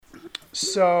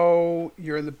So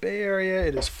you're in the Bay Area.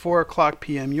 It is 4:00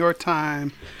 p.m. your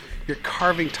time. You're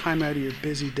carving time out of your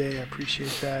busy day. I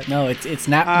appreciate that. No, it's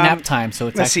nap time, so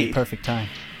it's actually perfect time.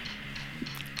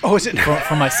 Oh, is it?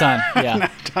 For my son, yeah.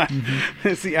 Nap time. Mm-hmm.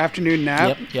 It's the afternoon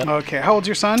nap? Yep. Okay. How old's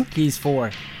your son? He's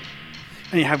 4.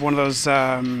 And you have one of those, do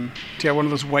you have one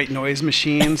of those white noise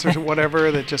machines or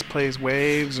whatever that just plays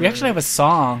waves? We actually have a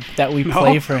song that we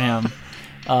play for him,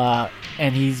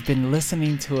 and he's been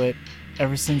listening to it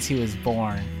ever since he was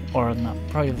born, or not,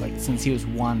 probably like since he was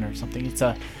 1 or something. It's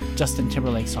a Justin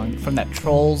Timberlake song from that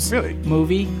Trolls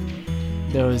movie.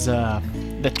 There was the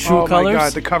True Colors. Oh my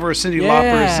God, the cover of Cyndi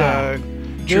Lauper's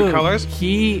True Colors.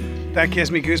 That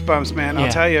gives me goosebumps, man. I'll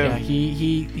tell you. Yeah,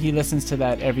 he listens to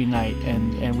that every night,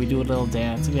 and we do a little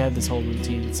dance. We have this whole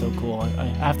routine. It's so cool. I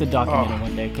have to document it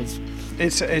one day because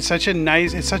it's such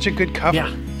a good cover.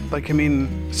 Yeah. Like, I mean,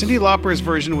 Cyndi Lauper's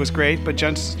version was great, but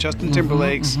Justin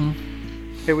Timberlake's,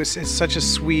 it's such a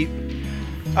sweet.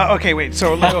 Okay, wait.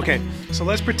 So so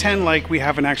let's pretend like we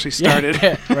haven't actually started.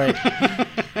 Right.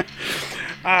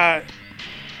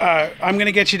 I'm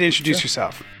gonna get you to introduce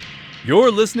yourself.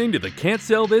 You're listening to the Can't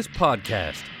Sell This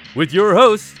podcast with your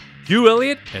hosts, Hugh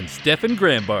Elliott and Stefan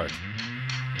Grambart.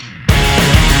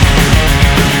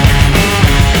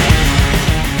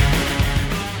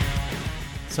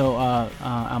 So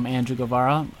I'm Andrew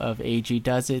Guevara of AG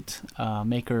Does It,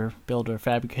 maker, builder,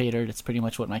 fabricator. That's pretty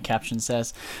much what my caption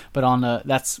says. But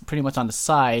that's pretty much on the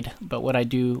side. But what I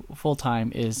do full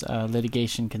time is a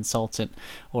litigation consultant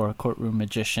or a courtroom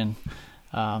magician.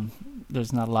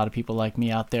 There's not a lot of people like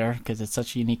me out there because it's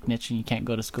such a unique niche and you can't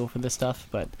go to school for this stuff.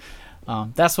 But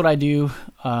that's what I do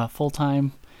full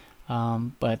time.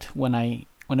 But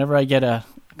whenever I get a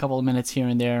couple of minutes here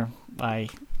and there, I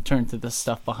turn to the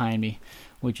stuff behind me,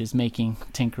 which is making,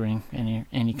 tinkering,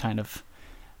 any kind of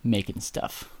making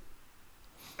stuff.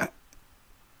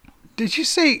 Did you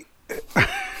say...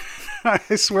 I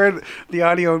swear the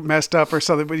audio messed up or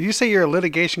something, but you say you're a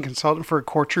litigation consultant for a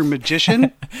courtroom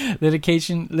magician?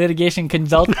 litigation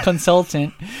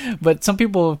consultant, but some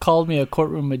people have called me a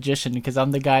courtroom magician because I'm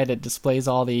the guy that displays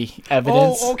all the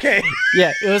evidence. Oh, okay.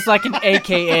 Yeah, it was like an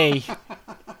AKA.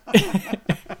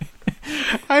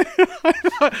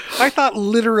 I thought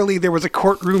literally there was a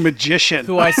courtroom magician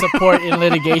who I support in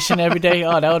litigation every day.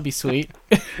 Oh, that would be sweet.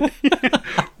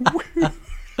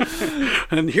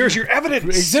 And here's your evidence.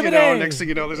 Exhibit A. Next thing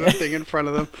you know, there's a thing in front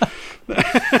of them.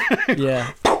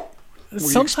 Yeah.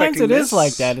 Sometimes it is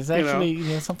like that. It's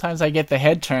actually, sometimes I get the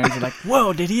head turns and like,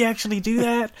 whoa, did he actually do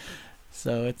that?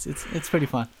 So it's pretty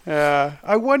fun.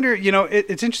 I wonder,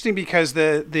 it's interesting because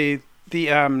the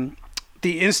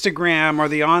Instagram or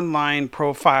the online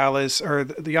profile or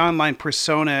the online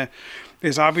persona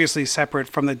is obviously separate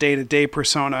from the day-to-day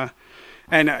persona.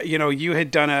 And,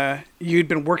 you'd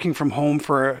been working from home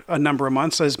for a number of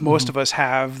months, as most of us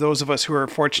have, those of us who are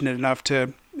fortunate enough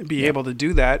to be able to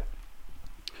do that.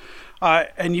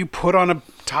 And you put on a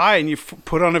tie and you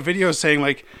put on a video saying,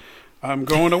 like, I'm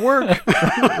going to work,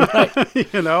 And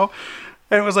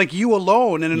it was like you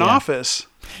alone in an office.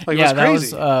 Like, it was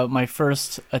crazy. That was my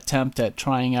first attempt at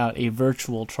trying out a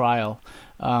virtual trial.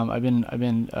 I've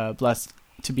been blessed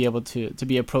to be able to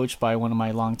be approached by one of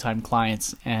my longtime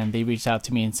clients, and they reached out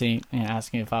to me and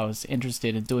asking if I was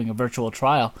interested in doing a virtual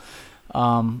trial.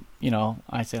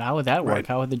 I said, how would that work? Right.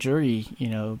 How would the jury,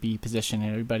 be positioned?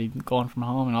 Everybody going from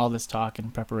home and all this talk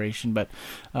and preparation. But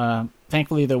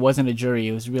thankfully, there wasn't a jury.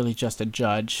 It was really just a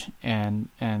judge and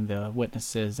the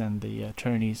witnesses and the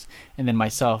attorneys, and then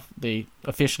myself. They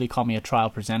officially call me a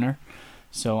trial presenter.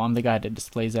 So I'm the guy that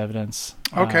displays evidence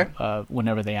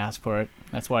whenever they ask for it.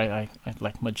 That's why I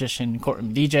like magician,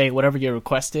 courtroom DJ, whatever your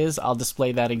request is, I'll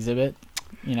display that exhibit,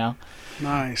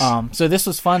 Nice. So this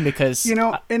was fun because...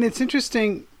 and it's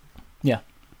interesting... Yeah,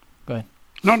 go ahead.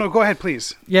 No, go ahead,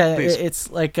 please. Yeah, please. It's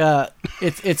like...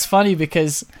 it's funny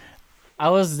because I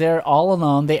was there all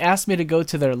alone. They asked me to go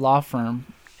to their law firm,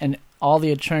 and all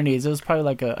the attorneys, it was probably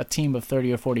like a team of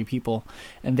 30 or 40 people,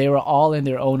 and they were all in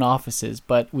their own offices,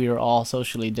 but we were all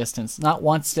socially distanced. Not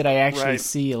once did I actually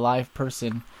see a live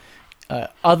person,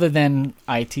 other than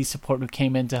IT support who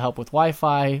came in to help with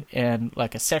Wi-Fi and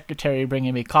like a secretary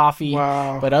bringing me coffee.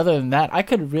 Wow. But other than that, I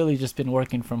could have really just been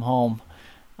working from home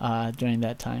during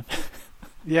that time.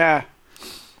 Yeah.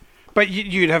 But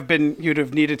you'd have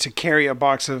needed to carry a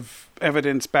box of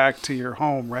evidence back to your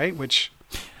home, right? Which...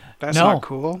 That's not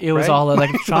cool. It was all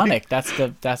electronic. That's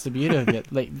the beauty of it.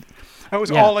 That was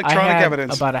all electronic I had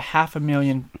evidence. About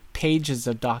 500,000 pages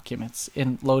of documents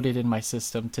loaded in my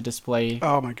system to display.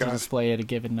 Oh my God. To display at a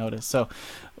given notice. So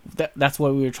that's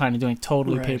what we were trying to do.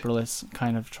 Totally paperless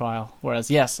kind of trial. Whereas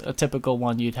yes, a typical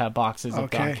one you'd have boxes of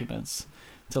documents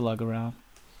lug around.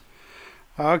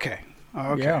 Okay.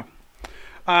 Yeah.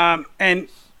 And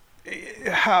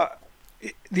how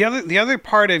the other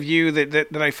part of you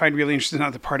that I find really interesting,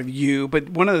 not the part of you, but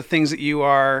one of the things that you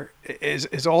are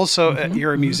is also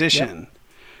you're a musician. Yep.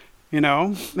 You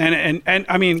know, and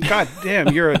I mean, god damn,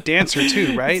 you're a dancer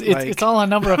too, right? It's all a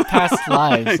number of past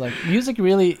lives. Like, music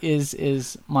really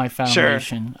is my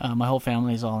foundation. Sure. My whole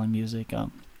family is all in music. I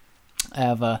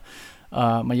have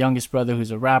my youngest brother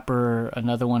who's a rapper,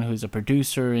 another one who's a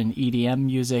producer in EDM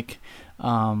music,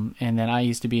 and then I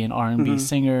used to be an R&B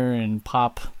singer and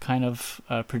pop kind of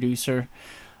producer.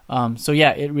 So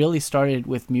yeah, it really started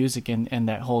with music and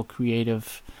that whole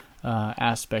creative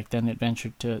aspect. Then it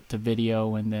ventured to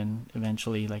video, and then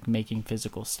eventually like making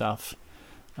physical stuff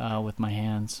with my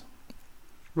hands.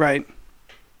 Right.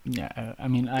 Yeah, I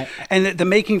mean, and the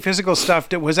making physical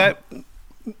stuff, was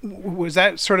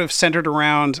that sort of centered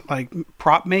around like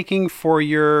prop making for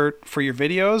your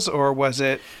videos, or was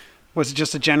it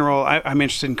just a general I'm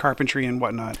interested in carpentry and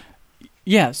whatnot?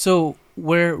 Yeah, so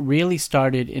where it really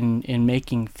started in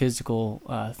making physical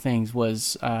things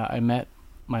was I met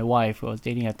my wife, who I was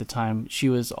dating at the time. She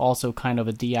was also kind of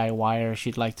a DIYer.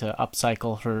 She'd like to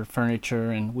upcycle her furniture,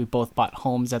 and we both bought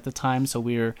homes at the time, so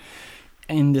we were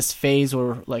in this phase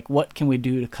where, like, what can we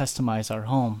do to customize our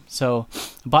home? So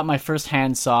I bought my first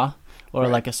hand saw, or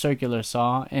like a circular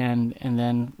saw, and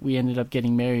then we ended up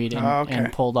getting married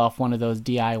and pulled off one of those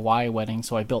DIY weddings.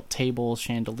 So I built tables,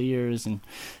 chandeliers, and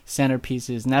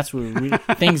centerpieces, and that's where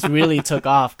things really took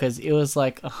off, because it was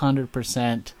like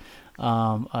 100%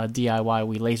 DIY.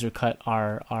 We laser cut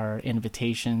our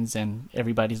invitations and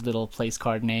everybody's little place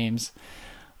card names.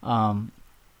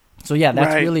 So yeah,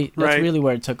 that's really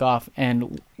where it took off.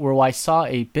 And where I saw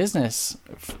a business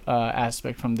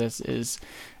aspect from this is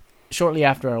shortly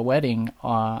after our wedding,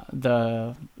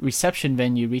 the reception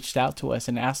venue reached out to us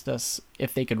and asked us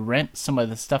if they could rent some of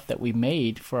the stuff that we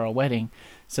made for our wedding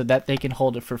so that they can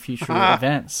hold it for future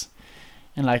events.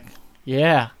 And like,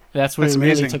 yeah, that's where it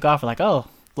really took off. We're like, oh,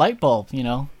 light bulb, you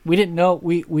know. We didn't know,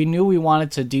 we knew we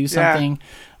wanted to do something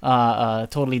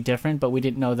totally different, but we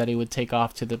didn't know that it would take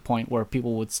off to the point where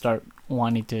people would start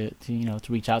wanting to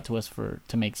reach out to us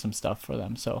to make some stuff for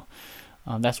them. So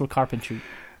that's where carpentry.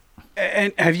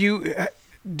 And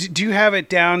do you have it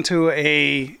down to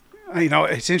a,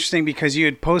 it's interesting because you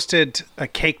had posted a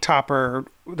cake topper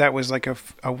that was like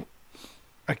an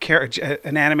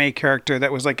anime character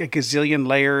that was like a gazillion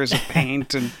layers of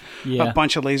paint and a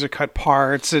bunch of laser cut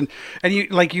parts, and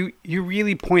you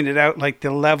really pointed out like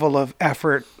the level of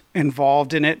effort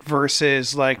involved in it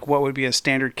versus like what would be a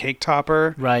standard cake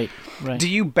topper. Right. Do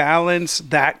you balance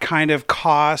that kind of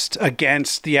cost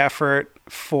against the effort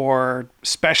for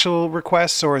special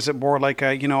requests, or is it more like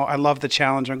I love the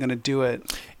challenge, I'm going to do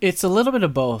it? It's a little bit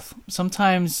of both.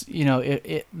 Sometimes,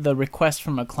 the request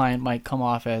from a client might come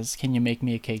off as, can you make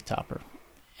me a cake topper?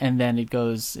 And then it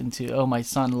goes into, oh, my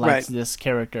son likes this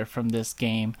character from this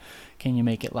game. Can you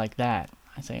make it like that?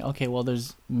 I say, okay, well,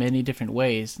 there's many different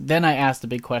ways. Then I ask the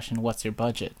big question, what's your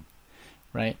budget?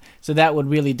 Right? So that would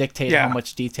really dictate how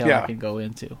much detail I can go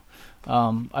into.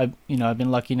 I've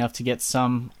been lucky enough to get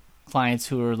some clients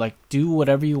who are like, do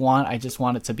whatever you want, I just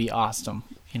want it to be awesome,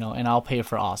 and I'll pay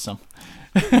for awesome.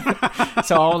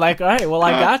 So I'm like, all right, well,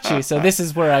 I got you. So this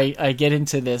is where I get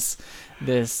into this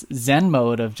Zen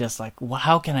mode of just like, well,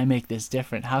 how can I make this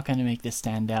different? How can I make this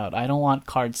stand out? I don't want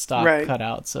cardstock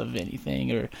cutouts of anything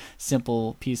or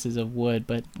simple pieces of wood,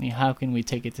 but how can we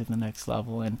take it to the next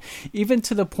level? And even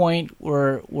to the point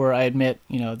where I admit,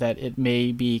 that it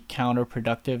may be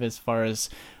counterproductive as far as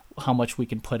how much we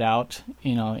can put out,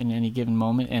 in any given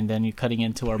moment, and then you're cutting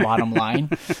into our bottom line.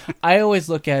 I always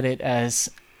look at it as,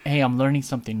 hey, I'm learning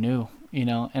something new,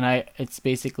 and it's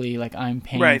basically like I'm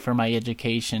paying for my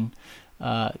education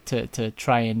to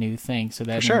try a new thing, so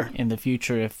that in the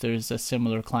future, if there's a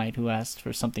similar client who asks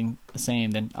for something the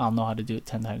same, then I'll know how to do it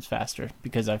 10 times faster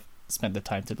because I've spent the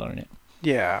time to learn it.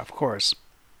 Yeah, of course.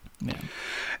 Yeah.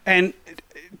 And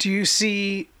do you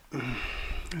see...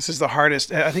 This is the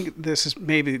hardest. I think this is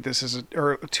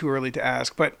too early to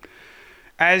ask, but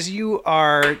as you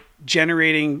are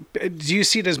generating, do you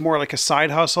see it as more like a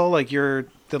side hustle? Like the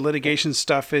litigation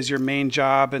stuff is your main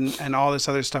job and all this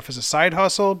other stuff is a side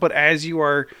hustle. But as you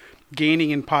are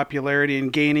gaining in popularity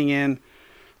and gaining in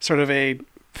sort of a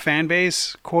fan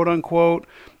base, quote unquote,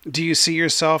 do you see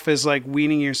yourself as like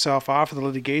weaning yourself off of the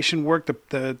litigation work,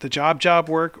 the job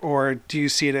work, or do you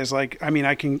see it as like,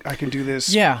 I can do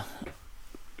this? Yeah.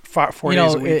 4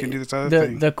 days a week and do this other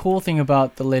thing. The cool thing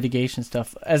about the litigation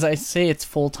stuff, as I say, it's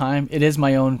full time. It is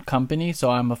my own company, so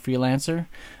I'm a freelancer.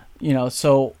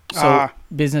 So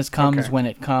business comes okay. when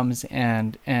it comes,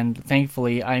 and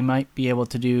thankfully I might be able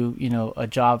to do, a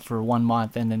job for 1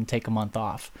 month and then take a month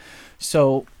off.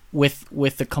 So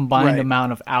with the combined Right.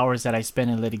 amount of hours that I spend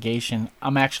in litigation,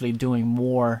 I'm actually doing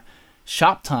more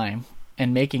shop time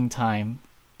and making time,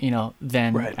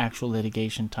 than Right. actual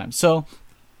litigation time. So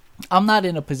I'm not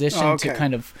in a position to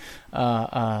kind of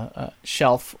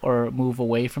shelf or move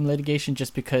away from litigation,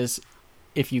 just because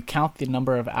if you count the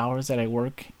number of hours that I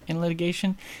work in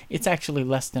litigation, it's actually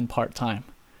less than part-time.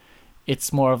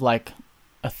 It's more of like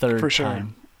a third For sure.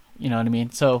 time. You know what I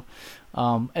mean? So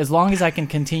as long as I can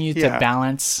continue to Yeah.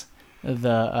 balance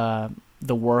the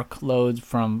workload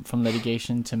from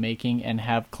litigation to making, and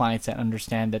have clients that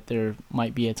understand that there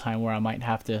might be a time where I might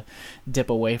have to dip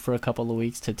away for a couple of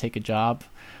weeks to take a job,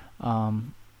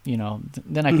 then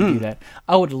I can do that.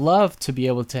 I would love to be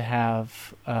able to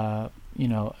have a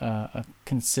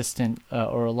consistent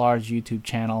or a large YouTube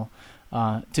channel,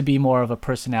 to be more of a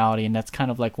personality, and that's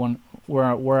kind of like one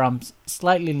where I'm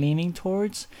slightly leaning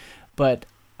towards. But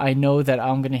I know that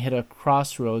I'm going to hit a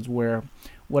crossroads where,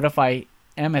 what if I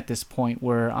am at this point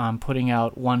where I'm putting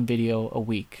out one video a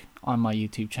week on my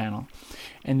YouTube channel,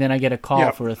 and then I get a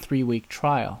call for a 3-week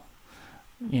trial?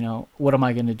 What am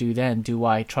I going to do then? Do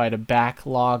I try to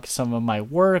backlog some of my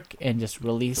work and just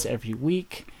release every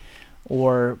week?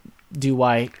 Or do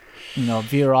I,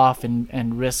 veer off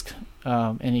and risk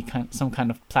some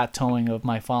kind of plateauing of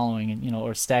my following, and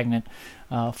or stagnant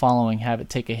following, have it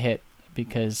take a hit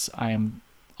because I am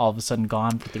all of a sudden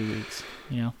gone for 3 weeks?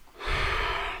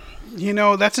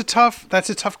 That's a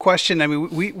tough question. I mean,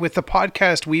 we with the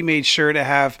podcast, we made sure to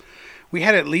have. We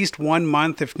had at least 1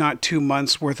 month, if not 2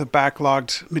 months, worth of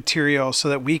backlogged material, so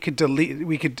that we could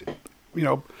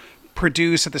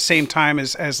produce at the same time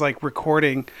as like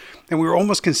recording, and we were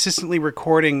almost consistently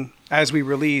recording as we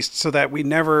released, so that we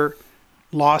never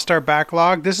lost our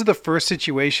backlog. This is the first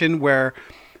situation where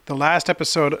the last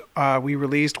episode we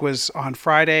released was on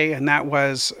Friday, and that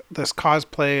was this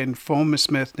cosplay and foam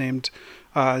smith named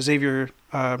Charles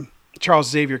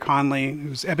Xavier Conley,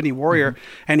 who's Ebony Warrior,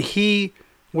 and he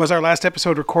was our last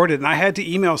episode recorded. And I had to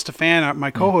email Stefan,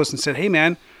 my co-host, and said, "Hey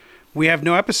man, we have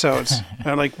no episodes."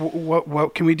 Like,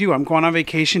 what can we do? I'm going on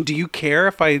vacation. Do you care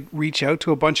if I reach out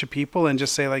to a bunch of people and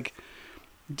just say, like,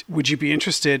 would you be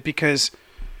interested? Because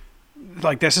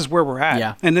like, this is where we're at.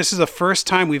 Yeah. And this is the first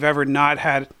time we've ever not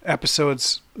had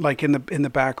episodes like in the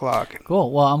backlog.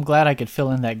 Cool. Well, I'm glad I could fill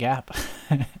in that gap.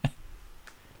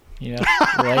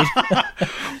 Right?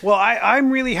 Well,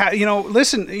 I'm really happy.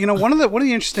 Listen, one of the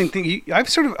interesting things,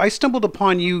 I stumbled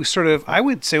upon you sort of, I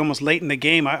would say almost late in the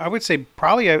game. I would say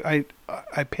probably I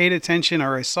paid attention,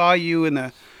 or I saw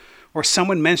you or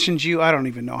someone mentioned you. I don't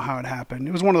even know how it happened.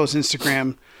 It was one of those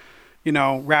Instagram,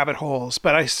 rabbit holes.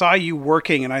 But I saw you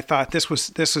working, and I thought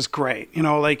this is great.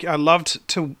 Like,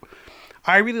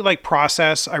 I really like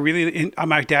process.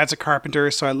 My dad's a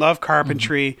carpenter, so I love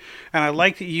carpentry. And I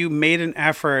like that you made an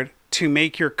effort to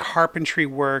make your carpentry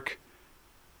work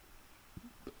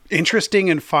interesting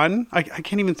and fun. I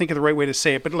can't even think of the right way to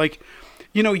say it, but like,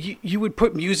 you would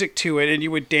put music to it, and you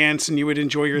would dance, and you would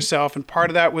enjoy yourself. And part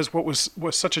of that was what was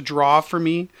such a draw for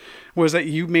me, was that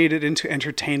you made it into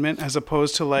entertainment as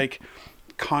opposed to like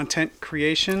content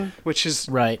creation, which is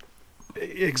right,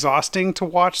 exhausting to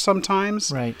watch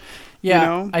sometimes. Right.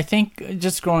 Yeah, I think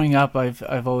just growing up,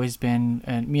 I've always been,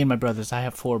 and me and my brothers, I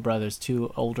have 4 brothers,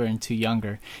 2 older and 2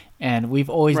 younger, and we've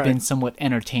always been somewhat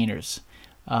entertainers.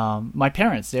 My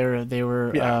parents, they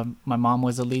were my mom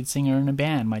was a lead singer in a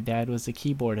band. My dad was a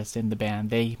keyboardist in the band.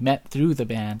 They met through the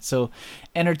band. So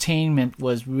entertainment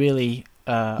was really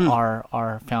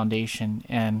our foundation,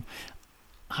 and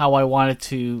how I wanted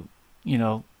to,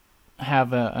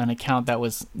 have an account that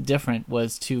was different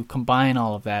was to combine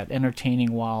all of that,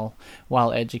 entertaining while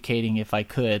educating if I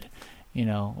could,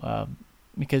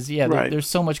 because there's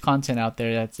so much content out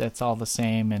there that's all the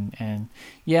same, and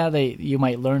you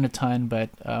might learn a ton,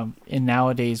 but in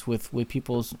nowadays with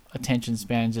people's attention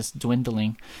span just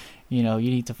dwindling, you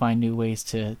need to find new ways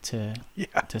to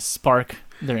spark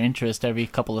their interest every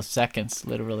couple of seconds,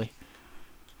 literally.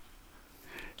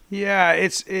 Yeah,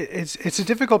 it's a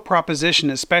difficult proposition,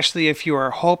 especially if you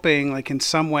are hoping, like, in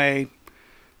some way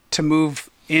to move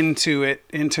into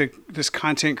this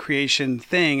content creation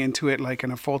thing, into it like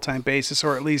on a full-time basis,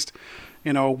 or at least,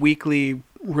 a weekly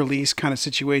release kind of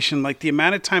situation. Like, the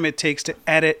amount of time it takes to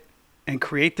edit and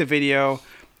create the video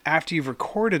after you've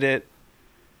recorded it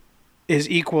is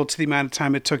equal to the amount of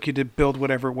time it took you to build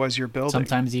whatever it was you're building.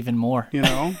 Sometimes even more.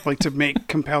 Like, to make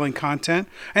compelling content.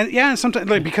 And sometimes,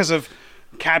 like, because of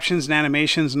captions and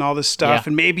animations and all this stuff,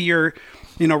 and maybe you're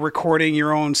recording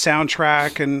your own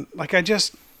soundtrack, and like,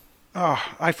 Oh,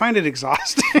 I find it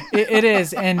exhausting. It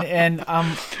is, and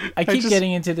I keep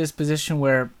getting into this position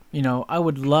where, you know, I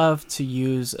would love to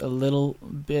use a little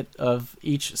bit of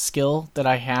each skill that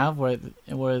I have, where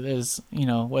there's, you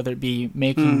know, whether it be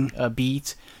making a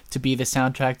beat to be the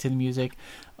soundtrack to the music,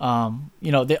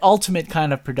 you know, the ultimate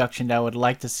kind of production that I would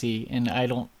like to see, and I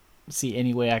don't see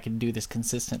any way I can do this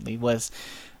consistently, was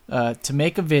to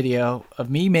make a video of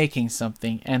me making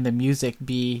something and the music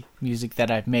be music that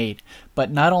I've made.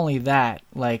 But not only that,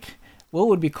 like, what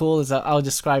would be cool is I'll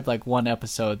describe like one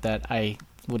episode that I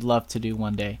would love to do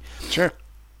one day. Sure.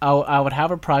 I would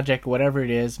have a project, whatever it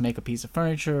is, make a piece of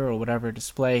furniture or whatever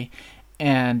display,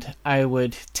 and I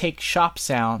would take shop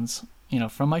sounds, you know,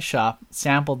 from my shop,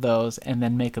 sample those, and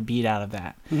then make a beat out of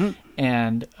that.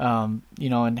 And you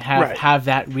know, and have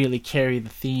that really carry the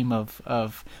theme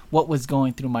of what was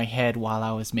going through my head while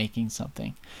I was making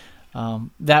something.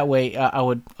 That way, I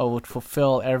would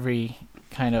fulfill every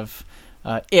kind of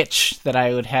itch that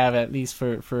I would have, at least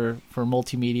for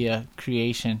multimedia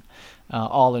creation,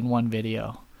 all in one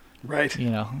video. Right. You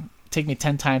know, take me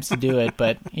 10 times to do it,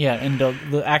 but yeah, and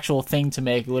the actual thing to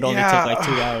make would only take like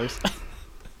 2 hours.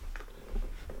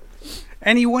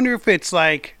 And you wonder if it's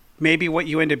like maybe what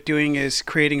you end up doing is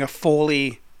creating a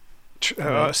Foley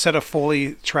set of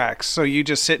Foley tracks. So you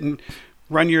just sit and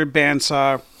run your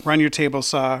bandsaw, run your table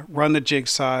saw, run the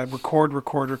jigsaw, record,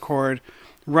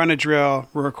 run a drill,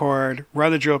 record,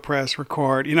 run the drill press,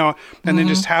 record, you know, and then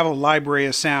just have a library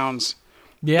of sounds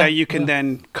that you can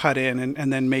then cut in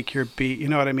and then make your beat. You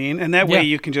know what I mean? And that way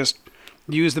you can just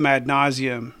use them ad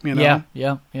nauseum, you know?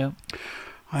 Yeah.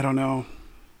 I don't know.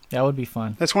 That would be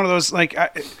fun. That's one of those, like,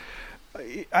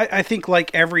 I think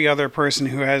like every other person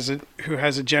who has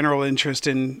a general interest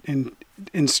in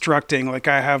instructing, like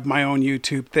I have my own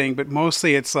YouTube thing, but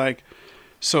mostly it's like,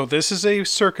 so this is a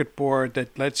circuit board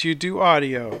that lets you do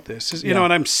audio. This is, you know,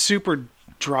 and I'm super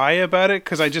dry about it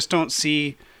because I just don't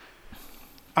see,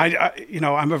 you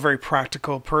know, I'm a very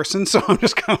practical person, so I'm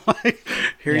just kind of like,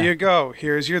 here you go.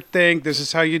 Here's your thing. This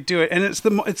is how you do it. And it's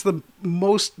the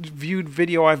most viewed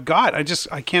video I've got.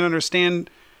 I can't understand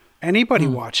anybody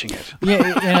watching it. Yeah,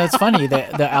 you know, it's funny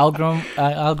that the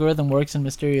algorithm works in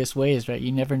mysterious ways, right?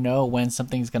 You never know when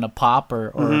something's going to pop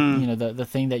or you know, the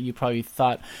thing that you probably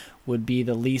thought would be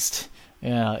the least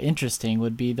interesting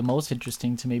would be the most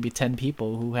interesting to maybe 10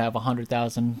 people who have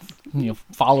 100,000, you know,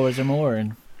 followers or more,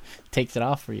 and takes it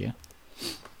off for you.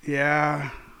 Yeah.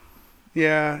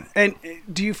 And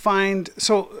do you find,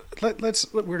 so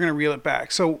we're going to reel it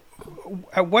back. So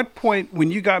at what point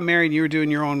when you got married and you were doing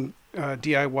your own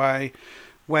DIY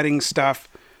wedding stuff,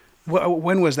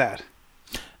 when was that?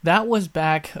 That was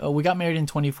back, we got married in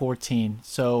 2014.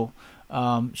 So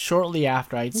shortly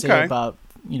after, I'd say about,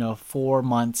 you know, 4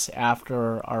 months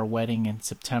after our wedding in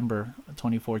September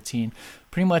 2014,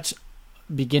 pretty much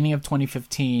beginning of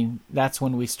 2015, that's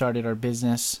when we started our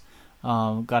business,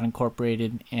 got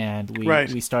incorporated, and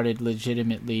we started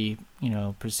legitimately, you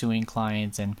know, pursuing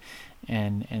clients and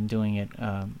doing it,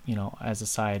 you know, as a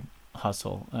side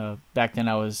hustle. Back then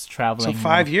I was traveling. So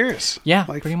 5 years. Yeah,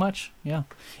 like, pretty much. Yeah.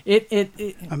 It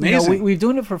amazing. You know, we've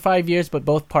doing it for 5 years, but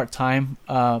both part-time.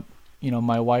 You know,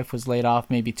 my wife was laid off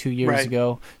maybe 2 years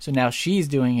ago. So now she's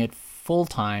doing it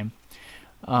full-time,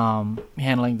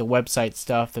 handling the website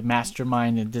stuff, the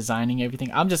mastermind, and designing everything.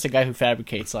 I'm just a guy who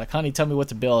fabricates. Like, honey, tell me what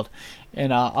to build,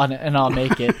 and I'll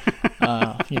make it.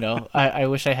 You know, I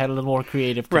wish I had a little more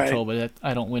creative control, but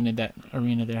I don't win in that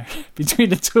arena there between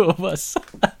the two of us.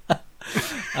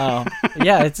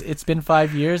 Yeah, it's been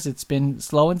 5 years. It's been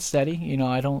slow and steady. You know,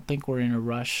 I don't think we're in a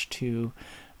rush to,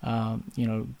 you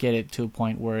know, get it to a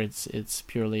point where it's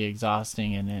purely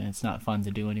exhausting and it's not fun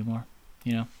to do anymore.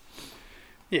 You know.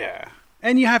 Yeah,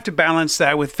 and you have to balance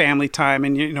that with family time,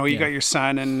 and you know, you got your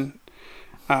son, and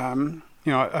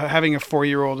you know, having a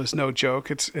 4-year-old is no joke.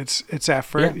 It's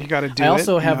effort. Yeah. You got to do it. I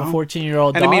also have a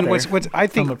 14-year-old daughter. And I mean, what's I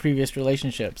think from a previous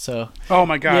relationship. So. Oh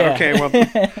my God. Yeah. Okay. Well,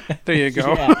 there you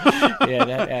go. Yeah,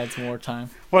 that adds more time.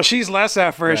 Well, she's less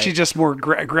effort. Right. She's just more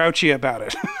grouchy about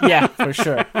it. Yeah, for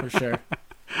sure.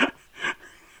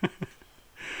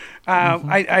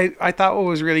 I thought what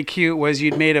was really cute was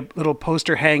you'd made a little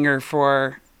poster hanger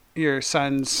for your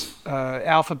son's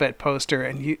alphabet poster,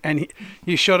 and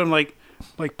you showed him like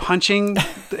punching,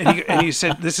 and you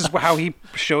said this is how he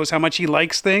shows how much he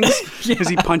likes things because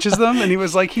he punches them, and he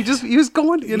was like he was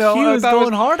going, you know, he was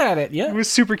going hard at it. Yeah, it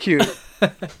was super cute.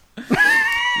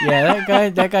 Yeah,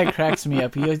 that guy cracks me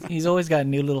up. He's always got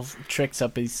new little tricks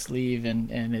up his sleeve,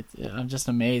 and I'm just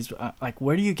amazed. Like,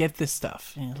 where do you get this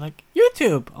stuff? And like,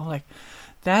 YouTube. I'm like,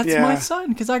 that's my son,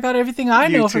 because I got everything I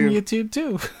know from YouTube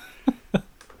too.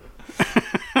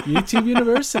 YouTube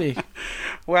University.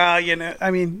 Well,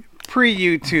 I mean,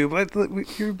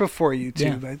 pre-YouTube, you're before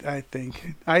YouTube. Yeah. I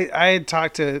think I had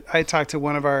talked to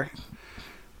one of our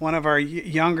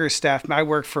younger staff. I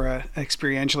work for a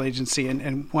experiential agency,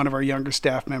 and one of our younger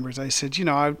staff members. I said,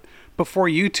 before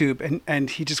YouTube, and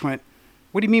he just went,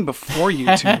 "What do you mean before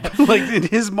YouTube?" Like in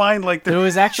his mind, like there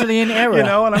was actually an era,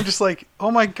 And I'm just like,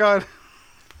 "Oh my god."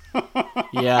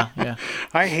 Yeah.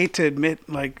 I hate to admit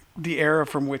like the era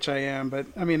from which I am, but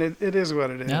I mean it is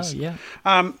what it is. No,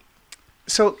 yeah.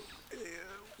 So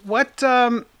what?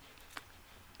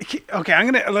 Okay,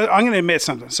 I'm gonna admit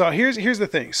something. So here's the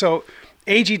thing. So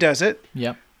AG does it.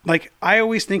 Yep. Like I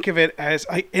always think of it as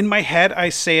in my head I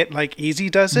say it like Easy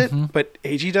does it, but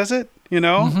AG does it.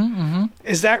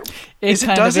 Is that is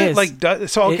it does it like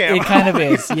does so? Okay, it kind of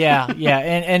is. Yeah.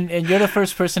 And you're the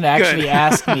first person to actually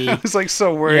ask me. I was like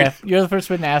so worried. Yeah, you're the first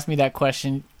person to ask me that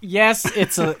question. Yes,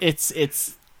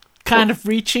 it's kind of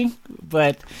reaching,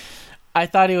 but I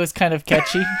thought it was kind of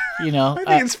catchy. I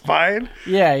think it's fine.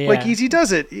 Yeah. Like Easy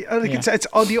does it. It's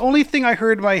the only thing I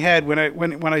heard in my head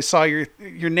when I saw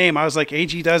your name. I was like,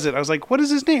 AG does it. I was like, what is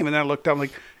his name? And then I looked up, I'm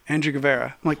like, Andrew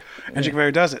Guevara. I'm like, Andrew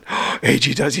Guevara does it.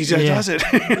 AG does. He does it.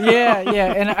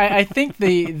 Yeah. And I think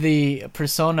the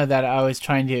persona that I was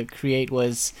trying to create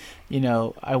was,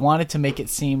 I wanted to make it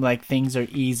seem like things are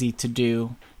easy to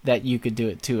do, that you could do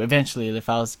it too. Eventually, if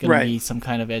I was going to be some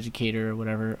kind of educator or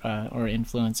whatever, or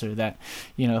influencer, that,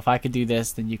 if I could do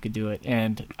this, then you could do it.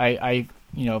 And I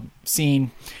seen,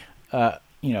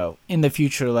 in the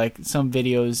future, like some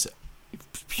videos,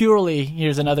 purely,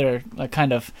 here's another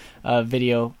kind of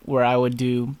video where I would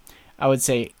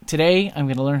say, today I'm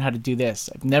going to learn how to do this.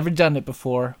 I've never done it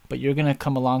before, but you're going to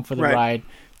come along for the ride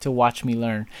to watch me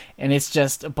learn. And it's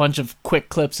just a bunch of quick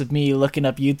clips of me looking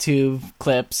up YouTube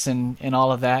clips and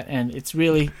all of that. And it's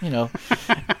really,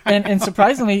 and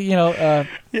surprisingly,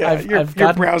 I've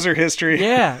your browser history.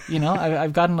 Yeah.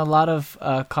 I've gotten a lot of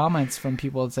comments from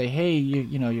people that say, hey,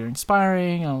 you're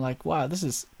inspiring. And I'm like, wow, this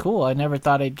is cool. I never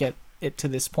thought I'd get it to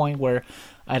this point where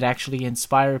I'd actually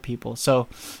inspire people. So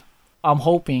I'm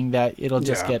hoping that it'll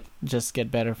just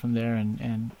get better from there,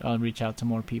 and I'll reach out to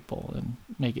more people and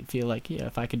make it feel like,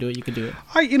 if I could do it, you could do it.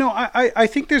 I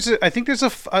think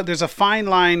there's a fine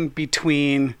line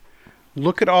between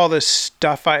look at all this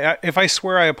stuff. If I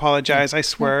swear, I apologize. I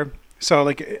swear. So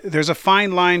like there's a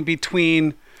fine line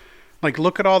between like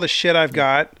look at all the shit I've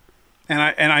got, and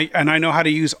I know how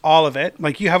to use all of it.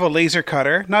 Like you have a laser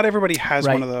cutter. Not everybody has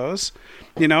one of those.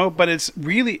 But it's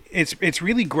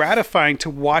really gratifying to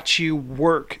watch you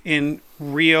work in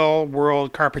real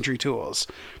world carpentry tools,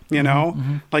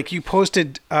 like you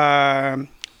posted,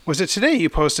 was it today you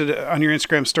posted on your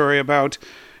Instagram story about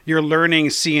you're learning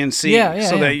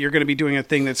CNC that you're going to be doing a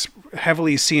thing that's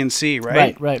heavily CNC,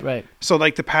 right? Right. So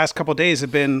like the past couple of days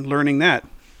have been learning that.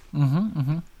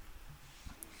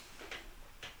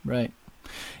 Right.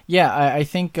 Yeah, I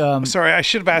think... Sorry, I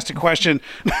should have asked a question.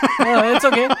 No, it's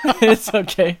okay. It's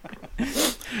okay.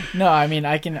 No, I mean,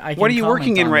 I can what are you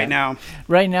working in right now?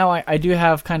 Right now, I do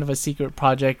have kind of a secret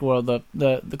project where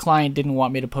the client didn't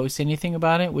want me to post anything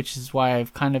about it, which is why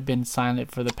I've kind of been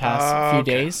silent for the past few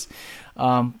days.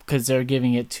 Because they're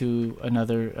giving it to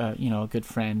another, a good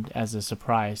friend as a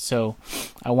surprise. So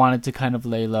I wanted to kind of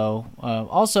lay low.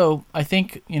 Also, I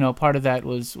think, part of that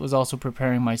was also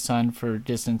preparing my son for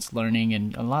distance learning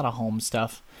and a lot of home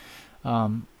stuff.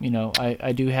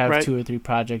 I do have 2 or 3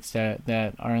 projects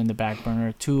that are in the back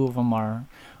burner. 2 of them are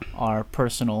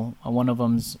personal. One of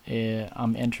them's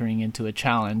I'm entering into a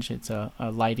challenge. It's a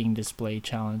lighting display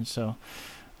challenge. So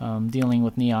dealing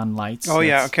with neon lights. Oh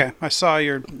yeah, okay. I saw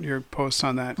your post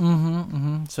on that.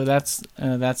 So that's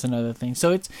another thing.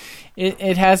 So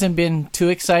it hasn't been too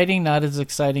exciting, not as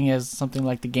exciting as something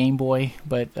like the Game Boy,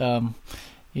 but I'm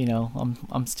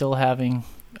still having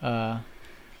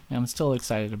I'm still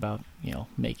excited about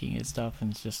making it stuff,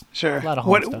 and it's just a lot of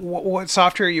home stuff. What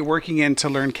software are you working in to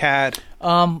learn CAD?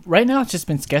 Right now it's just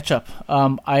been SketchUp.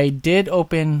 I did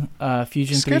open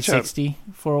Fusion 360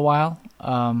 for a while.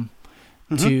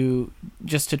 To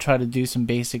try to do some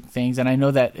basic things, and I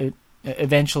know that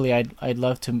eventually I'd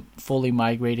love to fully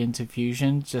migrate into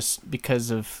Fusion, just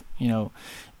because of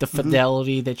the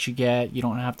fidelity that you get. You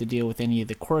don't have to deal with any of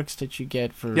the quirks that you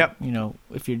get for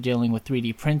if you're dealing with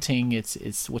 3D printing,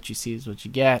 it's what you see is what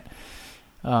you get.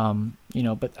 For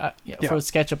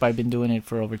SketchUp, I've been doing it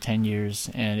for over 10 years,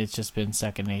 and it's just been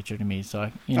second nature to me. So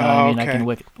I can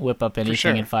whip up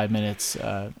anything in 5 minutes.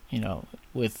 I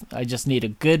just need a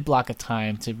good block of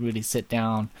time to really sit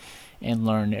down and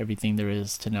learn everything there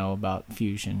is to know about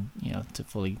Fusion, to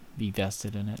fully be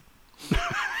vested in it.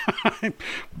 Well,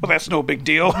 that's no big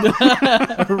deal.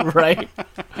 Right.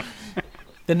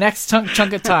 The next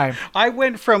chunk of time. I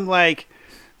went from like,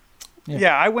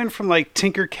 I went from like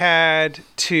Tinkercad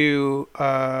to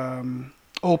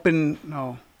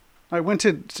I went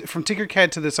from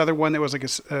Tinkercad to this other one that was like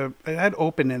it had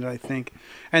Open in it, I think,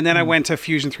 and then I went to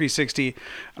Fusion 360.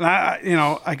 And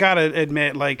I gotta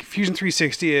admit, like Fusion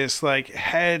 360 is like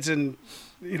heads and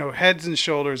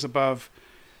shoulders above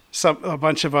a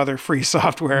bunch of other free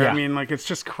software. Yeah. I mean, like it's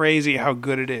just crazy how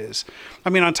good it is. I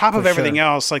mean, on top of everything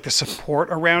else, like the support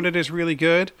around it is really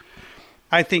good.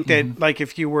 I think that like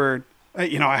if you were,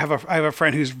 I have a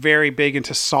friend who's very big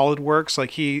into SolidWorks.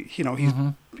 Like he's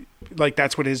like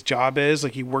that's what his job is.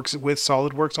 Like he works with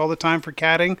SolidWorks all the time for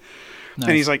CADing. Nice.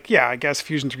 And he's like, yeah, I guess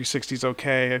Fusion 360 is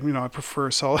okay. I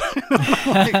prefer Solid.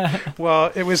 Like,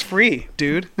 well, it was free,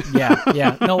 dude.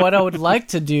 Yeah. No, what I would like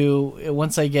to do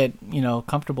once I get,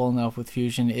 comfortable enough with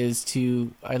Fusion is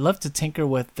I love to tinker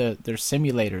with their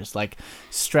simulators, like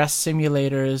stress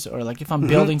simulators, or like if I'm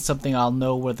building something, I'll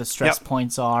know where the stress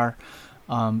points are.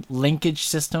 Linkage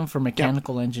system for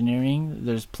mechanical engineering.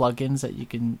 There's plugins that you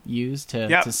can use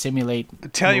to simulate. I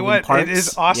tell you what, parts. It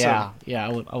is awesome. Yeah.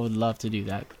 I would love to do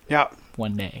that. Yeah.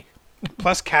 One day.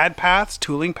 Plus CAD paths,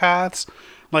 tooling paths.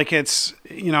 Like it's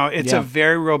a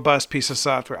very robust piece of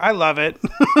software. I love it.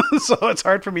 So it's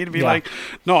hard for me to be like,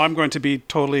 no, I'm going to be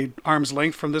totally arm's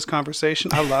length from this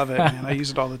conversation. I love it, man. I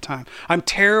use it all the time. I'm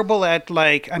terrible at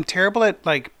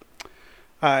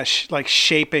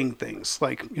shaping things,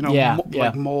 like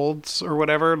like molds or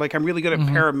whatever. Like I'm really good at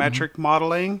parametric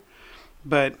modeling,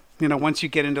 but once you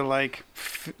get into like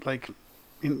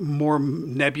more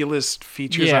nebulous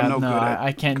features, I'm good at.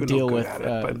 I can't deal with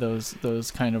those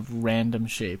kind of random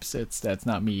shapes. That's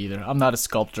not me either. I'm not a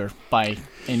sculptor by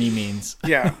any means.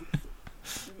 Yeah.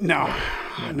 No.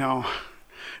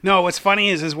 What's funny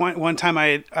is one time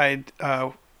I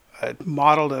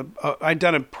modeled I'd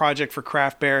done a project for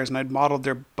Craft Bears, and I'd modeled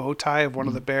their bow tie of one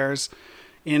of the bears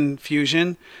in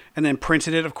Fusion and then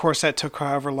printed it. Of course, that took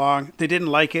however long. They didn't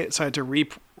like it, so I had to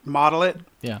remodel it.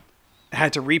 Yeah. I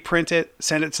had to reprint it,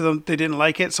 send it to them. They didn't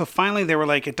like it. So finally they were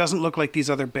like, it doesn't look like these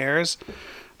other bears. And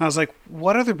I was like,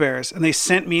 what other bears? And they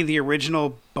sent me the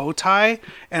original bow tie,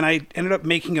 and I ended up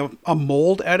making a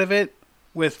mold out of it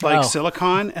with like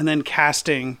silicone, and then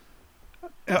casting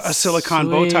a silicone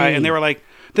bow tie. And they were like,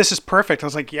 this is perfect. I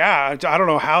was like, yeah, I don't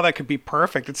know how that could be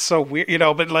perfect. It's so weird,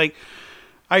 but like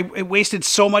I wasted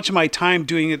so much of my time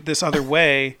doing it this other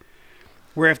way,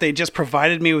 where if they just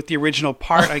provided me with the original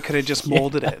part, I could have just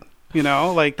molded it,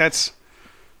 like that's,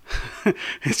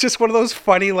 it's just one of those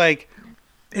funny, like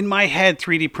in my head,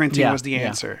 3D printing was the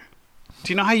answer.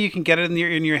 Do you know how you can get it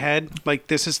in your head? Like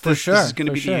this is this is going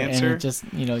to be the answer. And it just,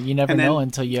 you never know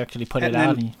until you actually put it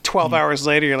out. And 12 hours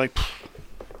later, you're like,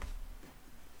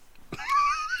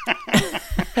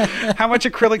 how much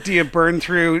acrylic do you burn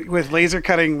through with laser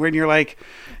cutting when you're like,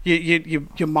 you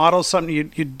model something,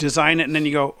 you design it, and then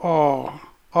you go,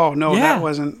 oh no, that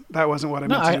wasn't what I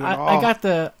meant to do at all.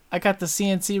 I got the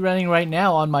CNC running right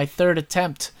now on my third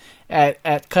attempt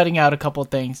at cutting out a couple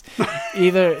things.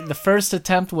 Either the first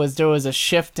attempt there was a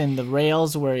shift in the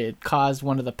rails where it caused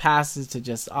one of the passes to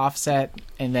just offset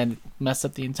and then mess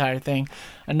up the entire thing.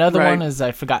 Another one is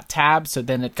I forgot tabs, so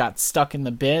then it got stuck in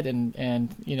the bit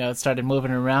and it started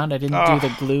moving around. I didn't do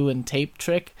the glue and tape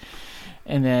trick.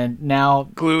 And then now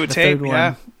glue and tape,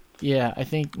 yeah, I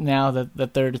think now the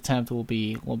third attempt will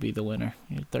be the winner.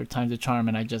 Third time's a charm,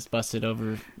 and I just busted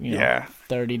over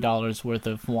 $30 worth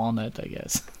of walnut, I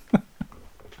guess.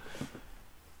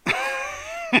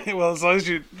 Well, as long as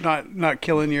you're not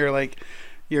killing your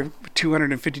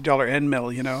 $250 end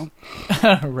mill,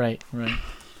 Right.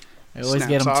 I always Snaps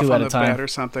get them two at a time or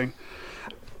something.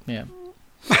 Yeah.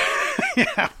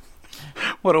 Yeah.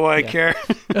 What do I care?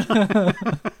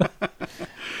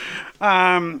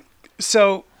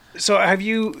 So have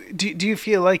you? Do you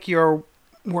feel like you're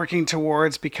working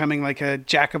towards becoming like a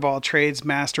jack of all trades,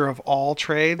 master of all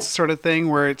trades sort of thing,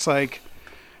 where it's like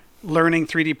learning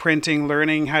 3D printing,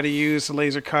 learning how to use a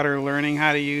laser cutter, learning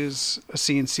how to use a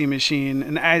CNC machine,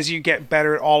 and as you get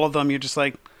better at all of them, you're just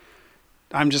like,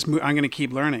 I'm going to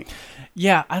keep learning.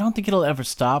 Yeah, I don't think it'll ever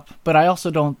stop, but I also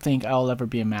don't think I'll ever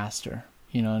be a master.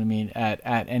 You know what I mean? At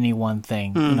any one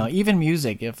thing. Even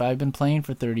music. If I've been playing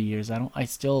for 30 years, I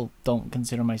still don't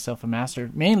consider myself a master.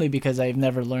 Mainly because I've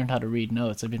never learned how to read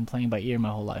notes. I've been playing by ear my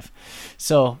whole life.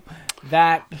 So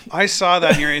that I saw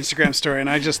that in your Instagram story, and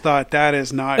I just thought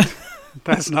that's not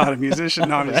a musician.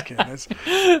 No, I'm just kidding.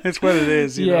 It's what it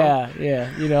is. You know?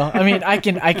 Yeah. I mean, I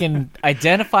can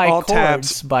identify all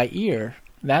chords by ear.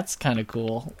 That's kind of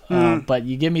cool. But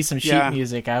you give me some sheet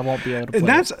music, I won't be able to play. And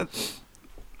that's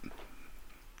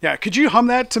yeah. Could you hum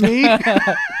that to me?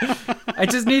 I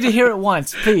just need to hear it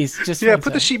once, please. Just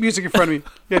put the sheet music in front of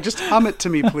me. Yeah, just hum it to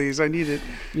me, please. I need it.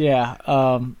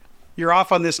 Yeah. You're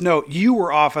off on this note. You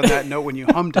were off on that note when you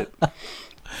hummed it.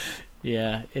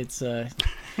 Yeah, it's a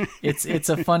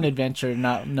fun adventure,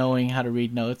 not knowing how to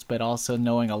read notes, but also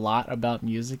knowing a lot about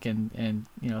music. And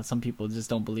some people just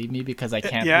don't believe me because I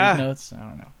can't read notes. I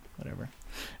don't know, whatever.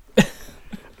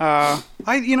 I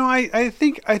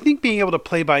think being able to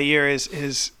play by ear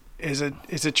is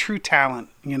a true talent.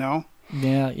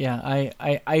 Yeah.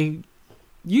 I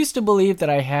used to believe that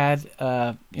I had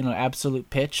absolute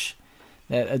pitch,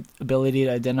 that ability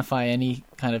to identify any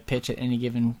kind of pitch at any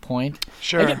given point.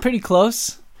 Sure. I get pretty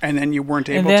close. And then you weren't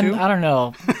able to? And then, to? I don't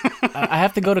know. I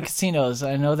have to go to casinos.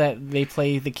 I know that they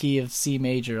play the key of C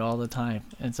major all the time.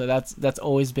 And so that's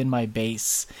always been my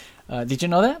base. Did you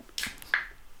know that?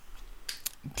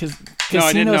 Because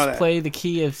casinos play the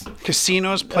key of...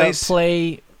 Casinos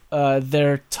play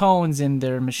their tones in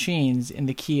their machines in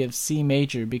the key of C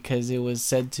major because it was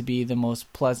said to be the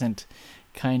most pleasant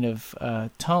kind of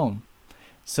tone,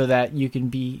 so that you can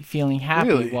be feeling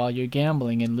happy while you're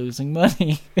gambling and losing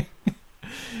money.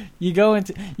 You go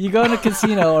into a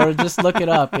casino or just look it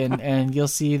up, and you'll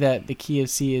see that the key of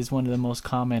C is one of the most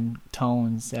common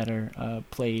tones that are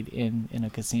played in a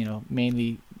casino,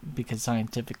 mainly because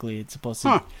scientifically it's supposed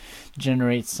to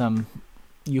generate some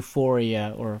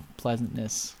euphoria or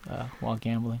pleasantness while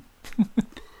gambling.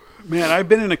 Man, I've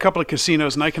been in a couple of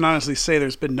casinos, and I can honestly say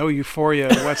there's been no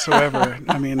euphoria whatsoever.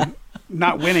 I mean,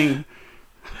 not winning.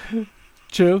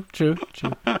 True.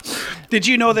 Did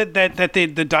you know that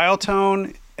the dial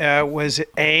tone was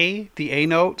the A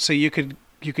note, so you could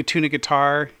tune a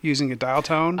guitar using a dial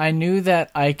tone? I knew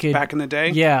that I could back in the day.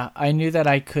 Yeah, I knew that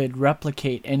I could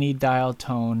replicate any dial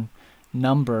tone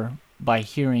number by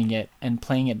hearing it and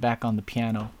playing it back on the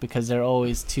piano, because there are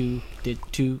always two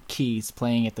keys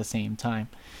playing at the same time.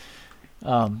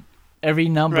 Every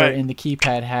number in the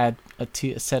keypad had a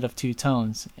set of two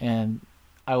tones, and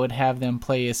I would have them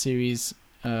play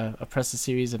press a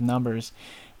series of numbers,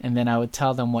 and then I would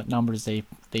tell them what numbers they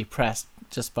pressed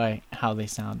just by how they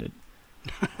sounded.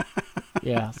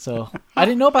 Yeah, so I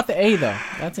didn't know about the A though.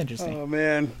 That's interesting. Oh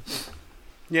man,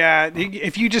 yeah.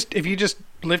 If you just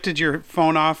lifted your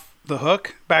phone off the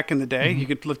hook back in the day, you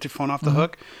could lift your phone off the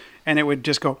hook, and it would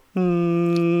just go,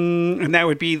 and that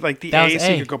would be like the A.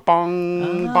 So you could go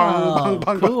bong, bong, bong,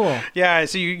 bong, cool. bong. Yeah,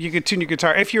 so you could tune your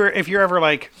guitar if you're ever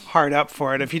like hard up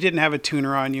for it. If you didn't have a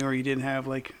tuner on you, or you didn't have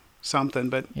like something,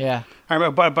 but yeah, I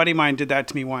remember a buddy of mine did that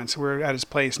to me once. We were at his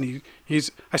place, and I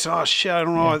said, "Oh shit, I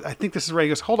don't know. I think this is right." He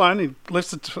goes, "Hold on." He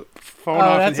lifts the phone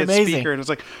off and hits speaker, and it's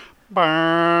like,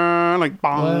 bang, like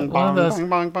bong, one bong, of those bong,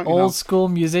 bong, bong. Old school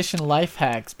musician life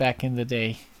hacks back in the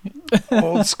day.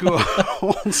 Old school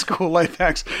life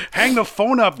hacks. Hang the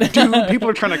phone up, dude. People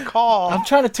are trying to call. I'm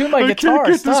trying to tune my guitar. I can't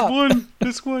get Stop.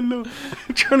 this one. No,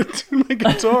 I'm trying to tune my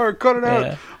guitar. Cut it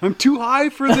out. I'm too high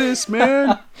for this,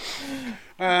 man.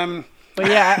 But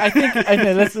yeah, I think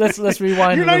let's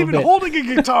rewind. You're a not little even bit. holding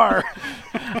a guitar.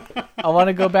 I want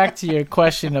to go back to your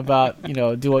question about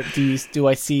do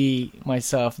I see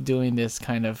myself doing this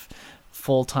kind of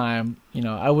full time?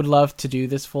 I would love to do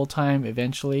this full time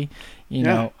eventually.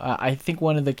 I think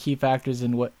one of the key factors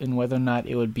in whether or not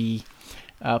it would be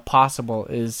possible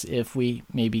is if we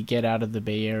maybe get out of the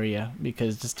Bay Area,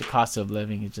 because just the cost of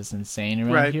living is just insane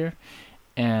around here,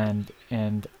 and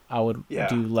I would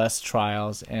do less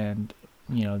trials and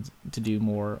to do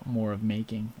more of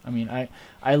making. I mean,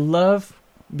 I love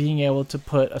being able to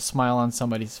put a smile on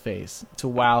somebody's face, to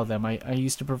wow them. I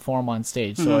used to perform on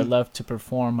stage, so I love to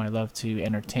perform. I love to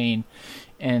entertain,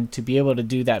 and to be able to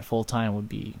do that full time would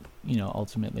be,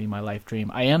 ultimately my life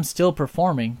dream. I am still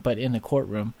performing, but in the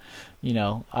courtroom.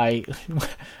 I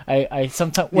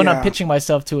sometimes when I'm pitching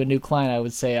myself to a new client, I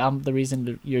would say I'm the reason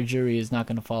that your jury is not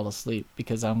going to fall asleep,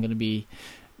 because I'm going to be,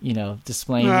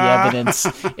 displaying the evidence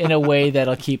in a way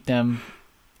that'll keep them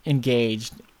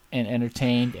engaged and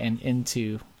entertained and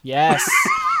into. Yes,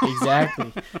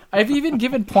 exactly. I've even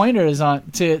given pointers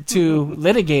to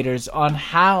litigators on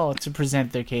how to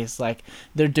present their case, like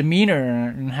their demeanor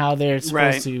and how they're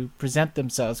supposed to present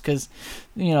themselves. Because,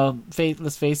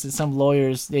 let's face it, some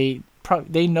lawyers, they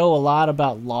know a lot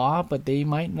about law, but they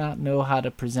might not know how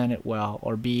to present it well,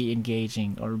 or be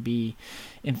engaging, or be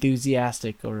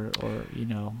enthusiastic, or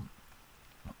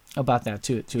about that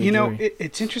to a jury.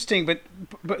 It's interesting, but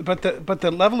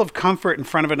the level of comfort in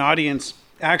front of an audience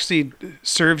actually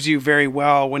serves you very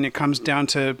well when it comes down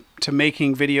to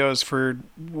making videos for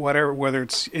whatever, whether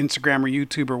it's Instagram or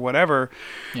YouTube or whatever.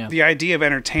 Yeah. The idea of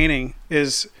entertaining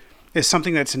is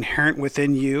something that's inherent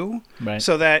within you. Right.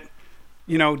 So that,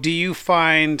 do you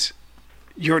find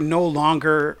you're no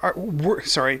longer,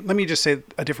 sorry, let me just say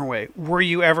a different way. Were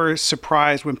you ever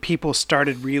surprised when people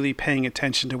started really paying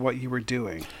attention to what you were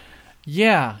doing?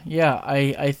 Yeah.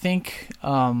 I think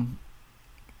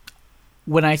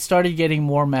when I started getting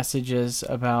more messages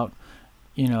about,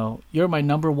 you're my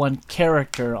number one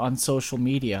character on social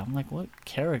media. I'm like, what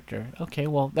character? Okay,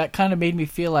 well, that kind of made me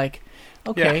feel like,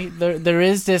 okay, there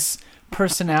is this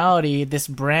personality, this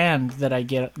brand that I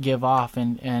give off,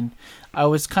 and I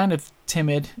was kind of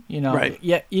timid, Right.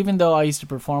 Yet even though I used to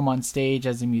perform on stage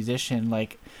as a musician,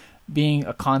 like being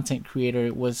a content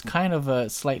creator was kind of a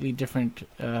slightly different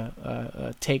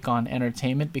take on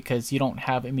entertainment, because you don't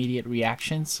have immediate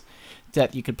reactions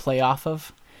that you could play off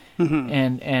of.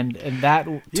 Mm-hmm. And that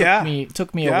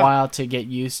took me a while to get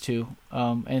used to.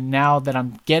 And now that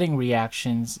I'm getting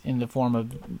reactions in the form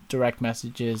of direct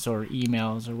messages or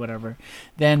emails or whatever,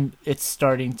 then it's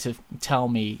starting to tell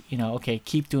me, okay,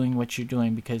 keep doing what you're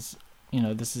doing, because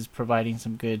this is providing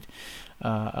some good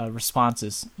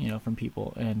responses, from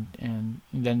people, and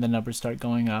then the numbers start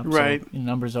going up. Right. So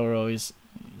numbers are always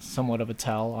somewhat of a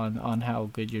tell on how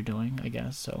good you're doing, I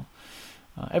guess. So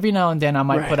every now and then I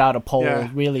might put out a poll,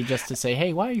 really just to say,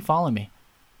 hey, why are you following me?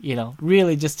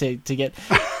 Really just to get.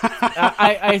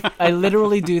 I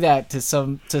literally do that to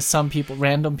some people,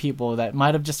 random people that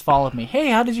might have just followed me. Hey,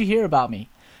 how did you hear about me?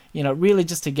 Really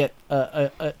just to get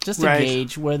just to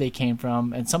gauge where they came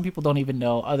from. And some people don't even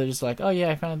know. Others like, oh yeah,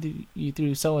 I found you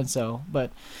through so and so.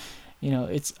 But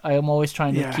I am always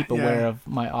trying to keep aware of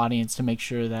my audience to make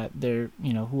sure that they're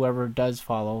whoever does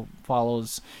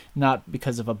follows not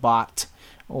because of a bot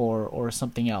or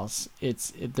something else.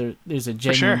 There's a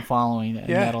genuine following, and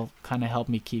that'll kind of help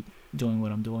me keep doing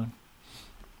what I'm doing.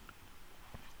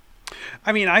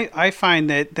 I mean, I find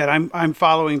that I'm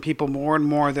following people more and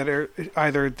more that are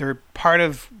either they're part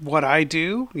of what I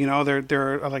do,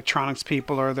 they're electronics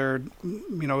people, or they're,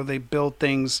 they build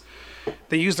things,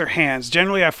 they use their hands.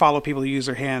 Generally, I follow people who use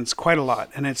their hands quite a lot,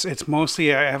 and it's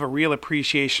mostly I have a real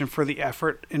appreciation for the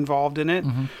effort involved in it.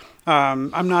 Mm-hmm.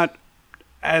 I'm not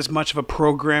as much of a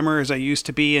programmer as I used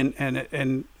to be,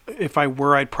 and if I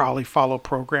were, I'd probably follow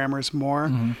programmers more.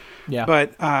 Mm-hmm. Yeah.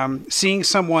 But seeing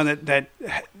someone that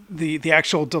the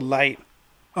actual delight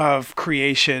of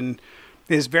creation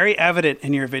is very evident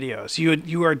in your videos.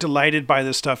 You are delighted by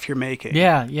the stuff you're making.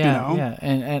 Yeah.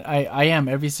 And I am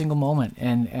every single moment,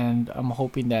 and I'm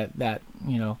hoping that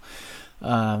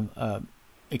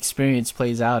experience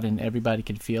plays out and everybody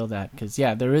can feel that, because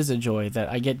there is a joy that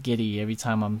I get giddy every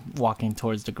time I'm walking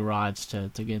towards the garage to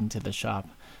get into the shop,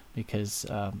 because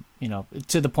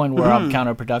to the point where I'm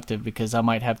counterproductive, because I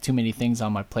might have too many things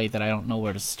on my plate that I don't know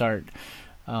where to start.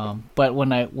 But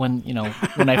when I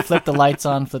flip the lights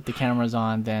on, flip the cameras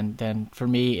on, then for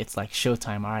me it's like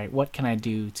showtime. All right, what can I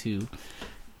do to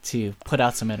put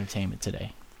out some entertainment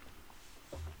today?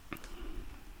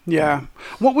 Yeah.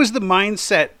 What was the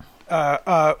mindset?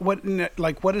 What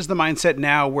is the mindset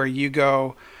now where you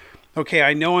go, okay,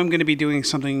 I know I'm going to be doing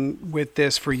something with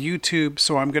this for YouTube,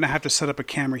 so I'm going to have to set up a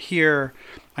camera here.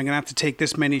 I'm going to have to take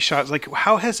this many shots. Like,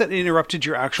 how has that interrupted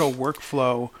your actual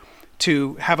workflow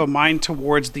to have a mind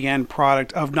towards the end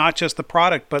product of not just the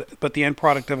product, but the end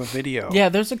product of a video? Yeah,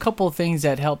 there's a couple of things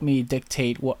that help me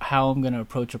dictate how I'm going to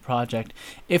approach a project.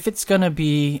 If it's going to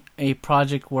be a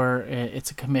project where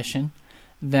it's a commission,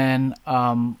 then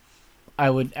I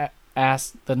would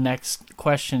ask the next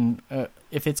question.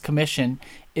 If it's commission,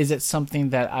 is it something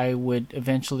that I would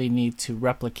eventually need to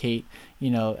replicate,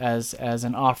 as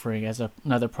an offering, as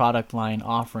another product line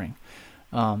offering?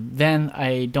 Then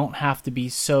I don't have to be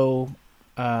so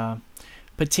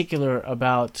particular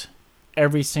about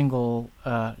every single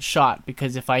shot,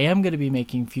 because if I am going to be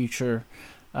making future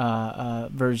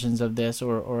versions of this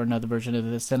or another version of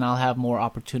this, then I'll have more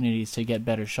opportunities to get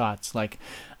better shots. Like,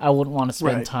 I wouldn't want to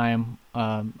spend time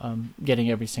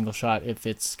getting every single shot if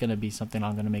it's going to be something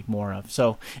I'm going to make more of.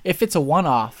 So if it's a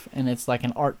one-off and it's like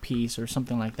an art piece or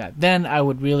something like that, then I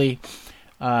would really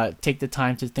take the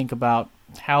time to think about,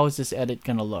 how is this edit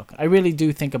going to look? I really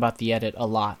do think about the edit a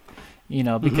lot,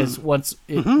 because once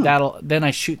then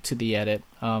I shoot to the edit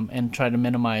and try to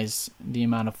minimize the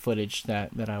amount of footage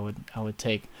that I would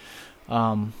take.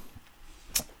 But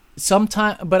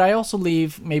I also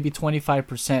leave maybe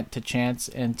 25% to chance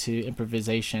and to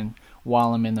improvisation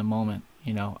while I'm in the moment.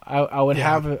 I would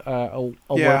have a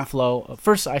workflow.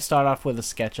 First, I start off with a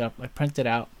SketchUp. I print it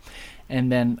out,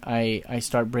 and then I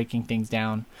start breaking things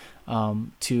down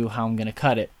to how I'm going to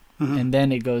cut it. Mm-hmm. And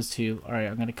then it goes to, all right,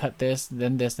 I'm going to cut this,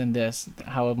 then this, then this,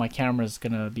 how my camera is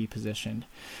going to be positioned.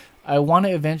 I want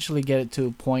to eventually get it to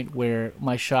a point where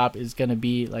my shop is going to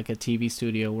be like a TV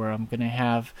studio where I'm going to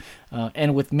have,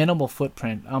 and with minimal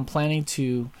footprint, I'm planning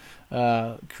to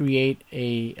create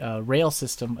a rail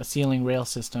system, a ceiling rail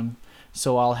system.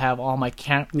 So I'll have all my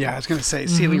I was going to say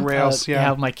ceiling rails.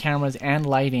 Have my cameras and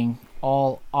lighting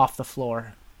all off the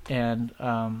floor, and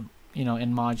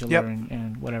in modular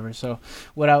and whatever. So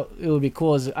it would be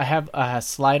cool is I have a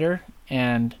slider,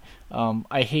 and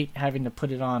I hate having to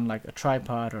put it on like a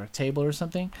tripod or a table or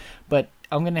something, but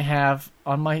I'm going to have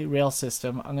on my rail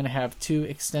system, I'm going to have 2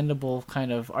 extendable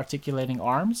kind of articulating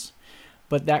arms,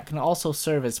 but that can also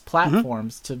serve as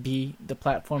platforms to be the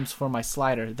platforms for my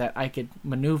slider that I could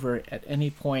maneuver at any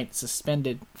point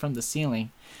suspended from the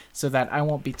ceiling, so that I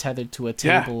won't be tethered to a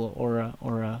table or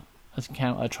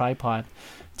a tripod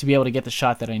to be able to get the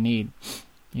shot that I need.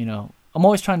 I'm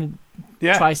always trying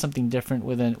to try something different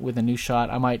with a new shot.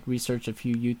 I might research a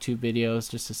few YouTube videos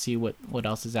just to see what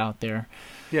else is out there.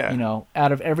 Yeah.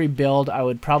 Out of every build, I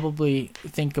would probably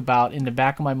think about in the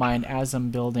back of my mind as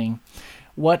I'm building,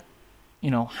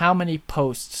 how many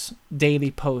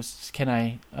daily posts can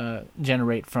I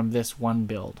generate from this one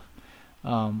build?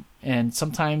 And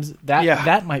sometimes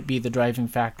that might be the driving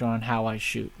factor on how I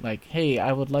shoot. Like, hey,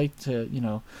 I would like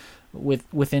to,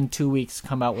 within 2 weeks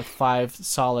come out with 5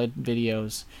 solid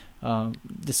videos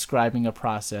describing a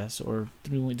process or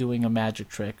doing a magic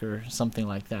trick or something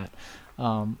like that.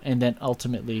 And then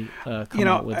ultimately come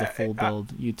out with a full build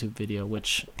YouTube video,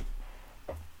 which,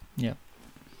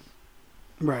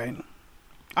 Right.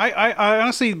 I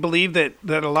honestly believe that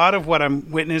a lot of what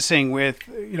I'm witnessing with,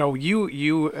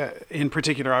 you in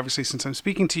particular, obviously, since I'm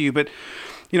speaking to you, but,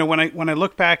 when I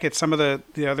look back at some of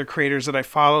the other creators that I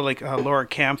follow, like Laura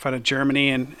Kampf out of Germany,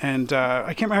 and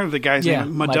I can't remember the guy's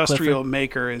name. Modustrial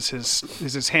Maker is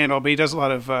his handle, but he does a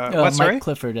lot of Mike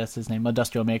Clifford, that's his name,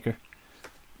 Modustrial Maker.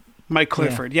 Mike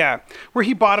Clifford, where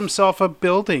he bought himself a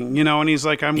building, and he's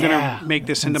like, I'm gonna make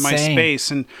this into my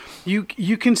space, and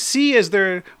you can see as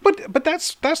they're, but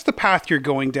that's the path you're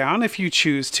going down if you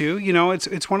choose to,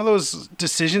 it's one of those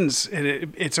decisions.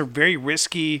 It's a very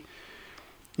risky,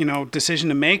 decision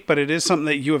to make, but it is something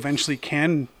that you eventually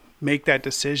can make that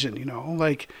decision.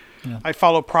 I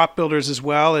follow prop builders as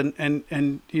well,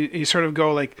 and you sort of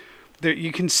go like, there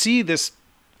you can see this.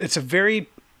 It's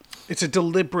a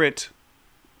deliberate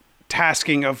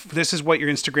tasking of this is what your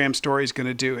Instagram story is going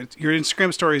to do. Your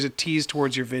Instagram story is a tease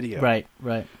towards your video. Right.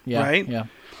 Yeah. Right? Yeah.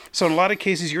 So in a lot of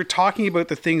cases, you're talking about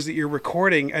the things that you're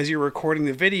recording as you're recording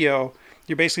the video.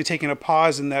 You're basically taking a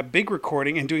pause in that big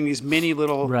recording and doing these mini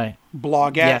little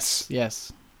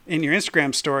blogettes in your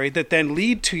Instagram story that then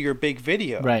lead to your big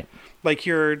video. Right. Like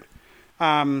your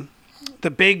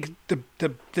the big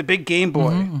Game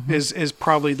Boy is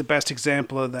probably the best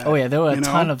example of that. Oh yeah, there were a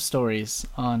ton of stories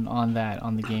on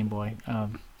the Game Boy.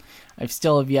 I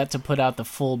still have yet to put out the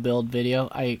full build video.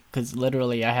 Because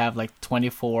literally I have like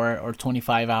 24 or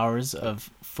 25 hours of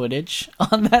footage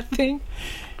on that thing.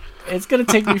 It's gonna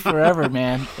take me forever,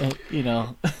 man.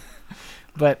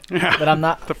 But I'm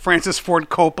not the Francis Ford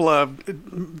Coppola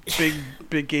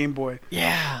big Game Boy.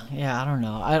 Yeah, I don't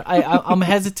know. I'm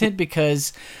hesitant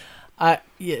because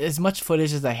as much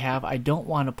footage as I have, I don't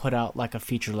want to put out like a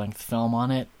feature-length film on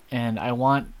it, and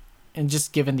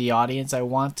just given the audience, I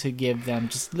want to give them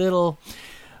just little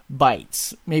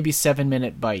bites, maybe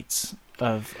 7-minute bites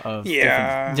of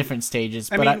different stages.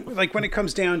 I mean, like when it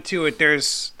comes down to it,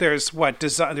 there's what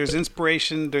design, there's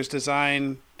inspiration, there's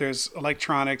design, there's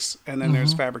electronics, and then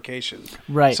there's fabrication.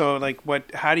 Right. So like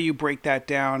how do you break that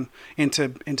down into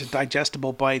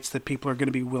digestible bites that people are going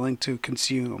to be willing to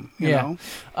consume? You know?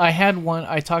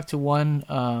 I talked to one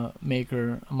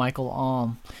maker, Michael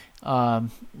Alm.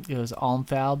 It was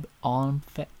Almfab,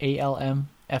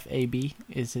 ALMFAB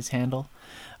is his handle.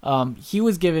 He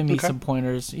was giving me some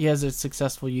pointers. He has a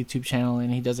successful YouTube channel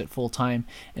and he does it full time.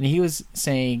 And he was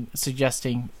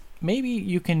suggesting maybe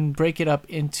you can break it up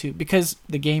into, because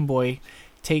the Game Boy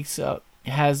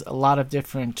has a lot of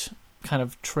different kind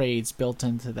of trades built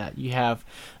into that. You have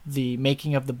the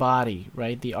making of the body,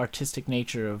 right? The artistic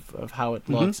nature of how it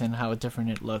looks and how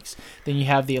different it looks. Then you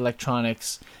have the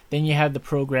electronics. Then you have the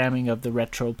programming of the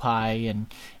RetroPie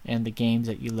and the games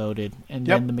that you loaded. And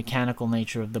then the mechanical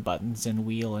nature of the buttons and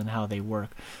wheel and how they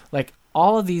work. Like,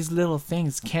 all of these little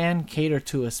things can cater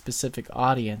to a specific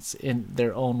audience in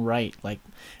their own right. Like,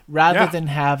 rather than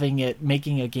having it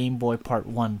making a Game Boy Part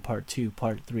 1, Part 2,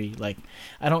 Part 3, like,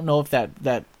 I don't know if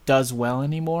that does well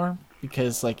anymore,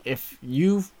 because, like, if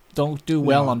you don't do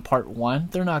well on Part 1,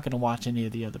 they're not going to watch any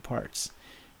of the other parts,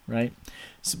 right?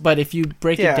 So, but if you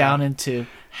break it down into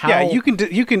how... Yeah, you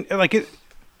can like,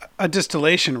 a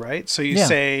distillation, right? So you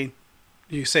say...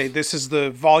 You say, this is the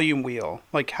volume wheel,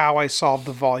 like how I solved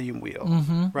the volume wheel,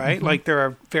 right? Mm-hmm. Like, there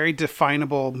are very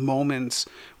definable moments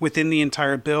within the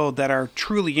entire build that are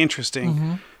truly interesting.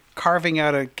 Mm-hmm. Carving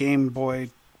out a Game Boy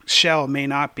shell may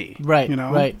not be. Right, you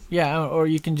know? Right, yeah, or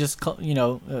you can just,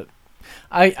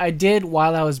 I did,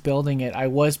 while I was building it, I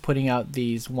was putting out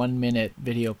these 1-minute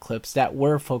video clips that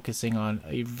were focusing on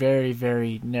a very,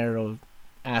 very narrow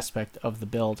aspect of the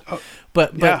build.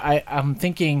 But I'm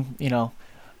thinking,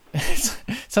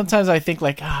 sometimes I think,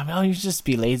 like, you should just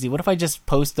be lazy. What if I just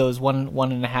post those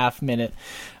 1.5 minute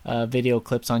video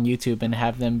clips on YouTube and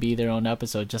have them be their own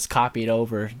episode, just copy it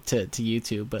over to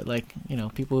YouTube? But, like,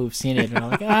 people who've seen it are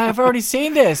like, I've already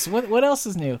seen this. What else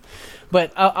is new?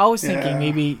 But I was thinking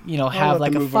maybe, have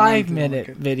like a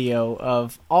 5-minute video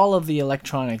of all of the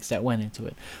electronics that went into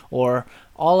it, or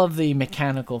all of the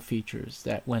mechanical features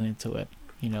that went into it.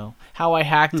 How I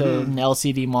hacked an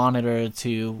LCD monitor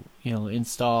to,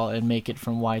 install and make it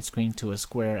from widescreen to a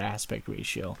square aspect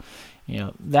ratio.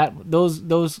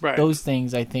 Those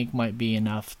things I think might be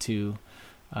enough to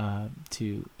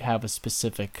have a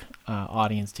specific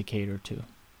audience to cater to.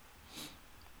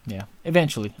 Yeah,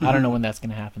 eventually. I don't know when that's going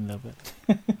to happen though, but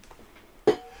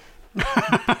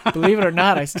believe it or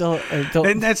not, I still don't.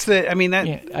 And that's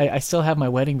I still have my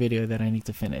wedding video that I need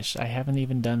to finish. I haven't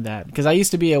even done that because I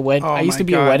used to be a wedding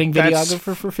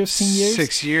videographer for 15 years.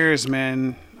 6 years,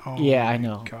 man. Oh, yeah, I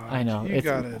know. God. I know. You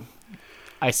got it.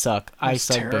 I suck. I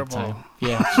suck terrible. Big time.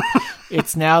 Yeah,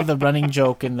 it's now the running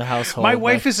joke in the household. My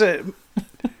wife is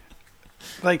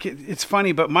it's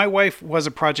funny, but my wife was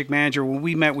a project manager. When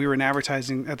we met, we were in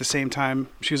advertising at the same time.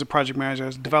 She was a project manager, I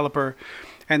was a developer.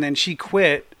 And then she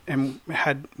quit, and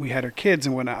we had her kids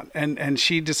and whatnot. And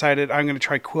she decided, I'm going to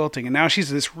try quilting. And now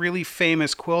she's this really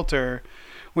famous quilter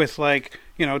with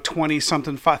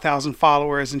 20-something thousand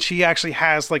followers. And she actually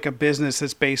has like a business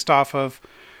that's based off of,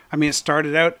 it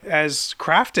started out as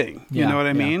crafting. You know what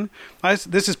I mean?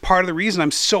 This is part of the reason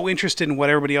I'm so interested in what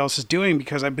everybody else is doing,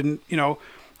 because I've been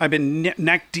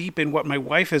neck deep in what my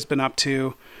wife has been up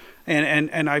to.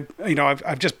 And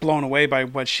I've just blown away by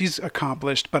what she's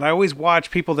accomplished. But I always watch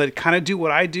people that kind of do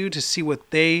what I do to see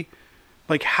what they,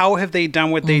 like, how have they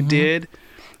done what they did.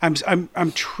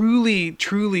 I'm truly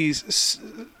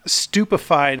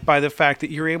stupefied by the fact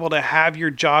that you're able to have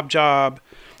your job,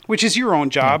 which is your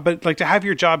own job, but like to have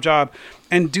your job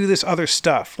and do this other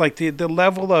stuff. Like the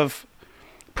level of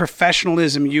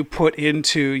professionalism you put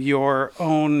into your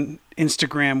own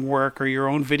Instagram work or your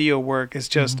own video work is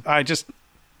just,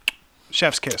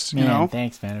 chef's kiss,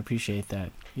 Thanks, man. I appreciate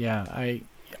that. Yeah,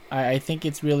 I think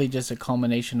it's really just a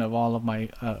culmination of all of my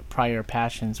prior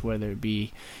passions, whether it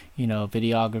be,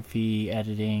 videography,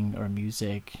 editing, or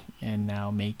music, and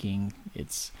now making.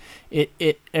 It's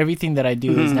everything that I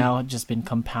do has now just been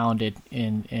compounded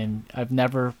in I've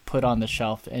never put on the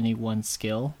shelf any one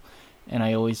skill, and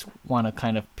I always want to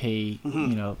kind of pay,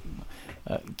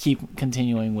 keep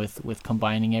continuing with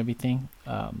combining everything.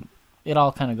 It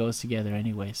all kind of goes together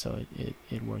anyway, so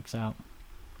it works out.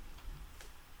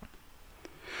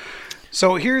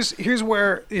 So here's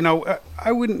where,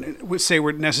 I would say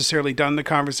we're necessarily done the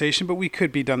conversation, but we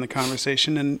could be done the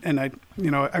conversation. And I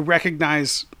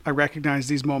recognize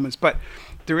these moments, but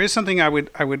there is something I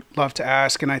would love to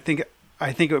ask. And I think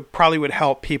it probably would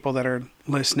help people that are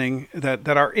listening that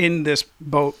are in this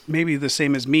boat, maybe the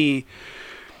same as me.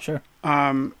 Sure.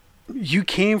 You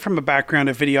came from a background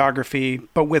of videography,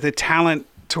 but with a talent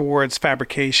towards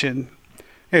fabrication.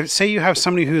 Say you have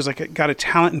somebody who's got a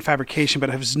talent in fabrication, but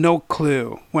has no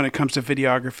clue when it comes to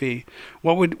videography.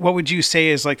 What would you say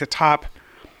is like the top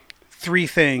 3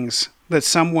 things that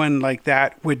someone like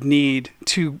that would need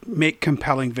to make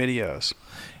compelling videos?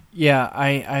 Yeah,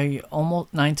 I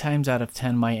almost 9 times out of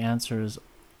 10, my answer is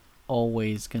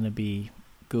always going to be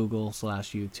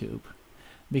Google/YouTube,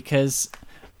 because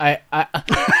I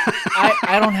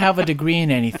don't have a degree in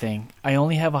anything. I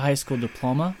only have a high school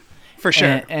diploma. For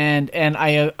sure. And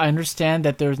I understand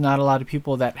that there's not a lot of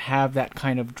people that have that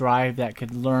kind of drive that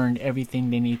could learn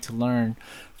everything they need to learn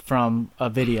from a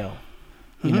video,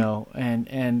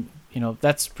 and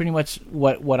that's pretty much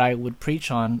what I would preach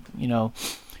on.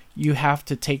 You have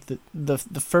to take the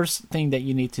first thing that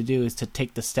you need to do is to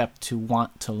take the step to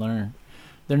want to learn.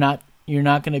 They're not, You're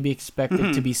not going to be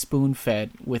expected to be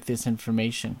spoon-fed with this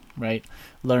information, right?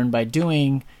 Learn by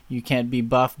doing. You can't be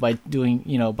buffed by doing,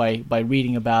 by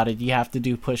reading about it. You have to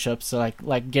do push-ups. So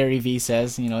like Gary Vee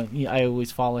says, I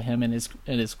always follow him in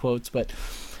his quotes, but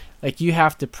like you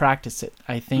have to practice it.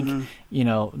 I think,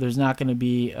 there's not going to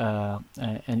be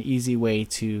an easy way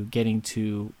to getting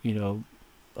to,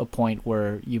 a point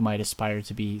where you might aspire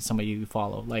to be somebody you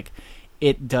follow. Like,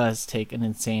 it does take an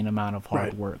insane amount of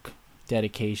hard work,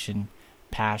 dedication,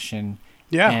 passion,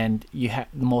 and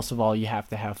most of all, you have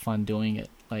to have fun doing it.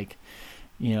 Like,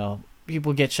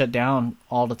 people get shut down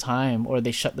all the time, or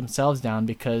they shut themselves down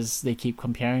because they keep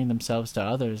comparing themselves to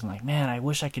others. And like, man, I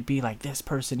wish I could be like this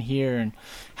person here, and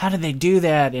how do they do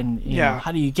that? And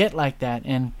how do you get like that?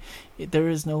 And there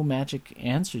is no magic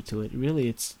answer to it. Really,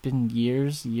 it's been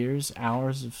years,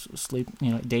 hours of sleep,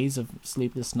 days of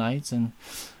sleepless nights, and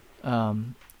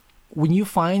when you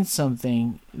find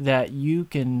something that you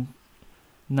can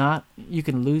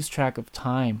lose track of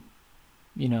time,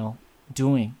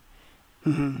 doing.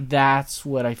 That's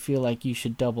what I feel like you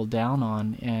should double down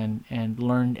on and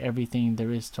learn everything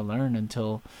there is to learn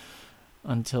until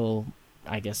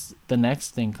I guess the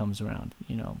next thing comes around.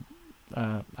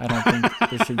 I don't think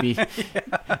there should be.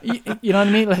 You know what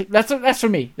I mean? Like that's for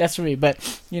me. That's for me. But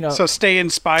So stay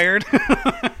inspired.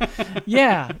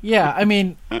 Yeah. I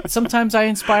mean, sometimes I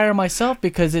inspire myself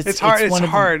because it's hard. It's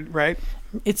hard, right?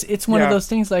 It's one of those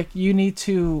things. Like you need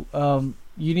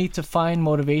to find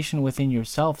motivation within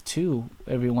yourself too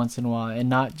every once in a while, and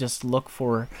not just look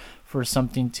for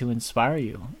something to inspire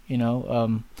you.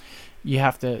 You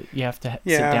have to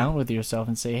sit down with yourself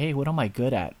and say, hey, what am I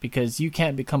good at? Because you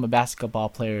can't become a basketball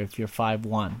player if you're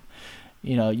 5'1".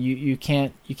 You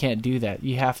can't do that.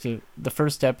 You have to. The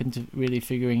first step into really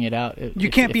figuring it out.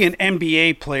 You can't be an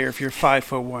NBA player if you're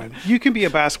 5'1". You can be a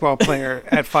basketball player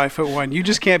at 5'1". You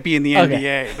just can't be in the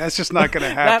NBA. That's just not going to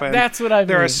happen. That's what I mean.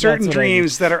 There are certain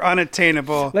dreams that are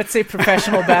unattainable. Let's say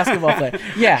professional basketball player.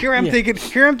 Yeah. Here I'm thinking.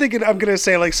 I'm going to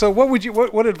say like, so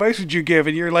what advice would you give?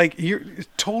 And you're like, you're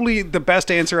totally the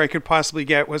best answer I could possibly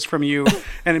get was from you.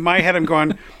 And in my head, I'm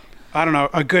going, I don't know,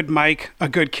 a good mic, a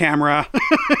good camera,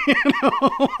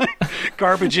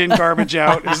 garbage in, garbage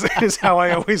out is how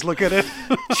I always look at it.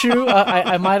 True.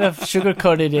 I might have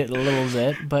sugarcoated it a little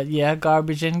bit, but yeah,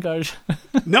 garbage in, garbage.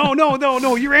 No.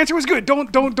 Your answer was good.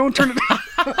 Don't turn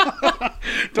it.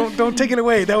 don't take it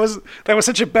away. That was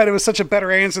such a better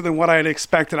answer than what I had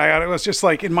expected. It was just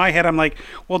like in my head, I'm like,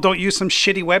 well, don't use some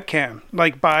shitty webcam.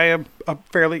 Like buy a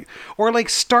fairly, or like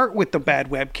start with the bad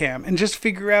webcam and just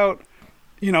figure out.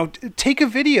 Take a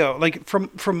video. Like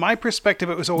from my perspective,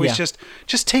 it was always just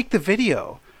take the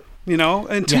video.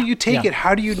 Until you take it,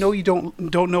 how do you know you don't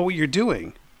know what you're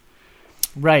doing?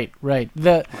 Right.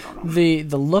 The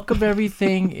look of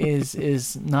everything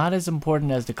is not as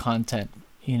important as the content.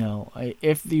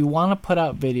 If you want to put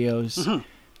out videos,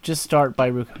 just start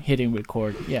by hitting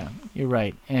record. Yeah, you're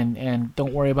right. And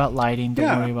don't worry about lighting.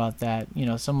 Don't worry about that.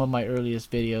 Some of my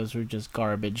earliest videos were just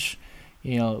garbage.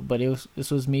 But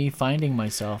this was me finding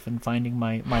myself and finding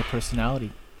my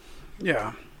personality.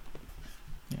 Yeah.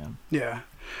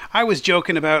 I was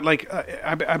joking about like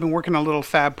I've been working on a little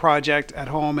fab project at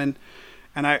home, and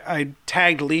I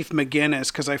tagged Leif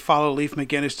McGinnis because I follow Leif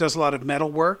McGinnis, does a lot of metal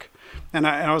work, and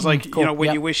I was like, cool.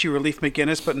 When you wish you were Leif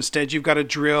McGinnis, but instead you've got a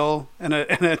drill and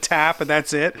a tap, and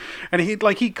that's it. And he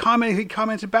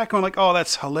commented back on like, oh,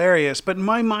 that's hilarious. But in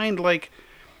my mind, like,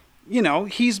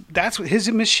 that's his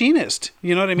machinist.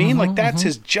 You know what I mean? Like that's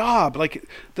his job. Like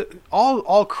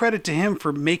all credit to him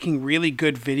for making really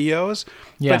good videos.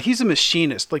 Yeah. But he's a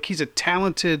machinist. Like he's a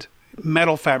talented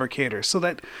metal fabricator. So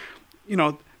that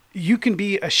you can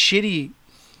be a shitty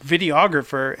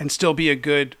videographer and still be a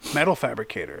good metal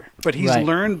fabricator. But he's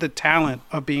learned the talent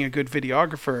of being a good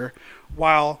videographer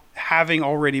while having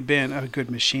already been a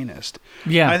good machinist.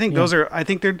 Yeah. I think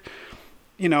they're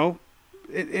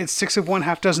it's six of one,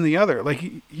 half dozen the other. Like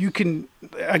you can,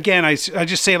 again, I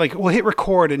just say like, well, hit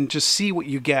record and just see what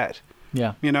you get.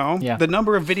 Yeah. The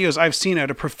number of videos I've seen out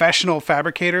of professional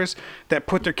fabricators that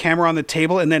put their camera on the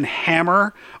table and then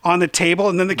hammer on the table,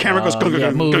 and then the camera goes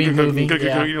moving.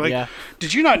 You're like,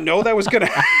 did you not know that was gonna?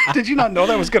 Did you not know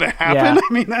that was gonna happen? Yeah.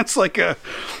 I mean, that's like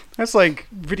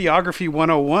videography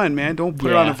 101, man. Don't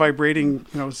put it on a vibrating,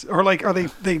 or like, are they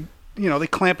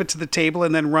clamp it to the table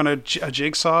and then run a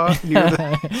jigsaw near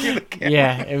the camera.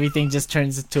 Yeah, everything just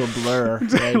turns into a blur,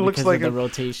 right? It looks because like of the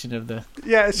rotation of the.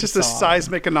 Yeah, it's just a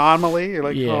seismic anomaly. You're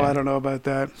like, oh, I don't know about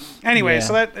that. Anyway,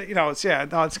 so that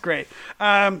it's great.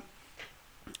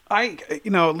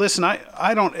 Listen,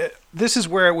 I don't. This is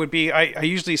where it would be. I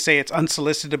usually say it's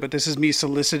unsolicited, but this is me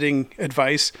soliciting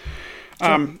advice.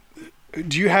 Sure.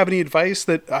 do you have any advice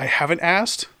that I haven't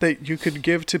asked that you could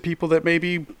give to people that may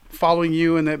be following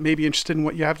you and that may be interested in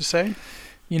what you have to say?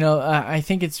 I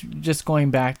think it's just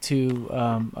going back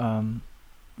to,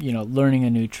 learning a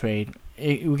new trade.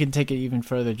 We can take it even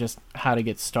further. Just how to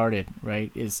get started,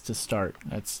 right? Is to start.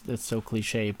 That's so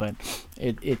cliche, but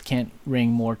it can't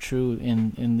ring more true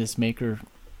in this maker,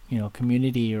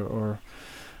 community or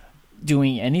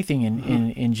doing anything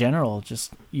in general.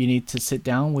 Just you need to sit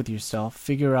down with yourself,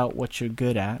 figure out what you're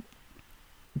good at,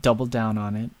 double down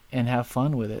on it, and have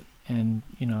fun with it. And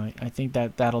I think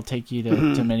that'll take you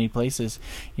to many places.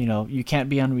 You can't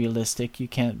be unrealistic. You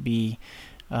can't be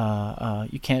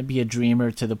a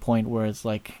dreamer to the point where it's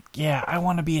like, yeah, I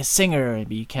want to be a singer,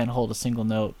 but you can't hold a single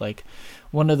note. Like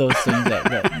one of those things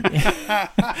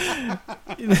that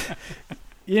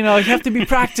you have to be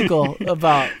practical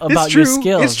about your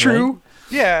skills. It's true. Right?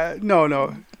 Yeah.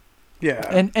 No.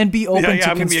 Yeah. And be open to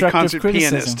I'm gonna be a concert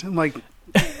criticism. pianist. I'm like,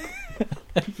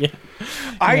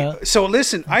 yeah. So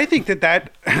listen, I think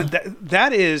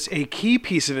that is a key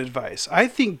piece of advice. I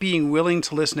think being willing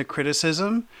to listen to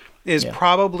criticism is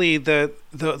probably the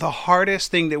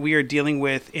hardest thing that we are dealing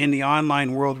with in the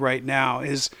online world right now,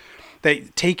 is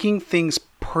that taking things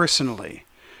personally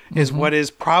is what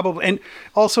is probably, and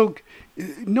also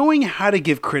knowing how to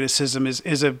give criticism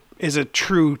is a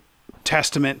true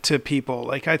testament to people.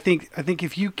 Like I think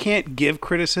if you can't give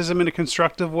criticism in a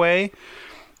constructive way,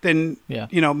 then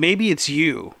maybe it's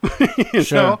you.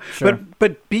 Sure.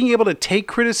 But being able to take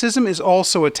criticism is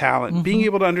also a talent. Being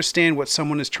able to understand what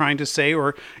someone is trying to say,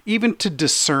 or even to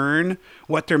discern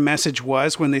what their message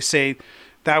was when they say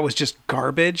that was just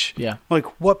garbage. Yeah. Like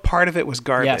what part of it was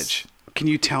garbage? Yes. Can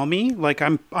you tell me? Like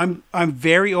I'm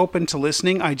very open to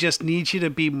listening. I just need you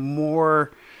to be more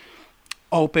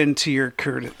open to your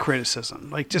criticism.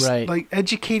 Like just like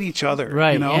educate each other.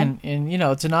 Right. And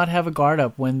to not have a guard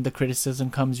up when the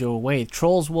criticism comes your way.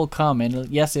 Trolls will come, and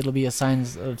yes, it'll be a sign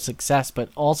of success, but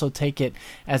also take it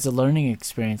as a learning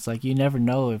experience. Like you never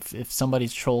know if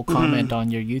somebody's troll comment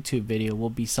on your YouTube video will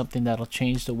be something that'll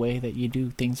change the way that you do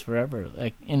things forever,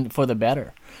 like for the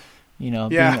better.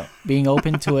 Being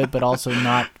open to it, but also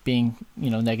not being,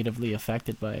 negatively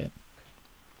affected by it.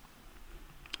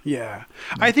 Yeah.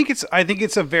 I think it's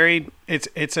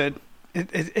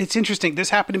interesting.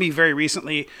 This happened to me very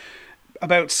recently.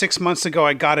 About 6 months ago,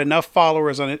 I got enough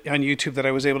followers on YouTube that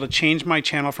I was able to change my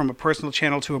channel from a personal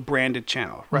channel to a branded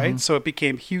channel, right? So it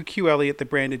became Hugh Q. Elliott, the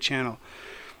branded channel.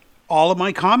 All of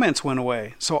my comments went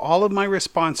away. So all of my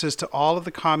responses to all of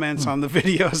the comments on the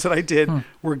videos that I did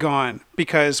were gone,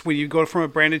 because when you go from a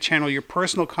branded channel, your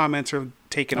personal comments are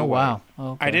taken away. Wow.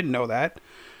 Okay. I didn't know that.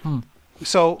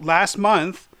 So last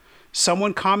month,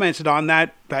 someone commented on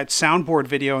that soundboard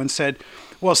video and said,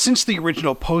 well, since the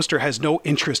original poster has no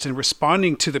interest in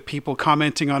responding to the people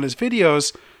commenting on his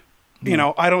videos,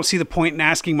 I don't see the point in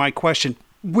asking my question,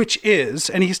 which is,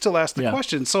 and he still asked the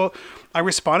question. So I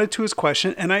responded to his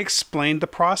question and I explained the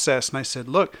process. And I said,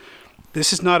 look,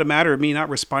 this is not a matter of me not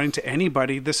responding to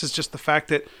anybody. This is just the fact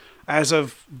that as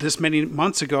of this many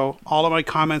months ago, all of my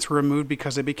comments were removed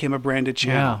because I became a branded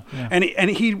channel. Yeah.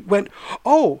 And he went,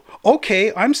 oh,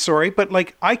 okay, I'm sorry. But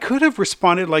like, I could have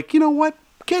responded like, you know what?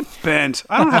 Get bent.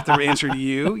 I don't have to answer to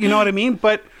you. You know what I mean?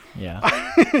 But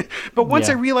but once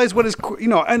I realized what his,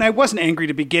 and I wasn't angry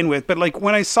to begin with, but like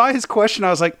when I saw his question, I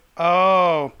was like,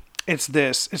 oh, it's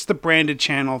the branded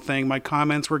channel thing. My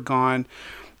comments were gone.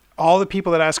 All the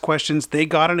people that asked questions, they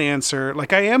got an answer.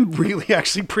 Like I am really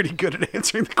actually pretty good at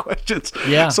answering the questions.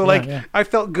 Yeah. So I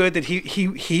felt good that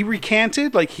he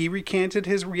recanted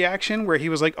his reaction where he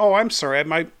was like, "Oh, I'm sorry,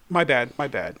 my bad."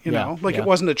 It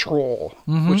wasn't a troll,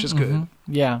 which is good.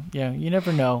 Yeah. You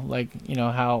never know, like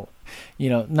how,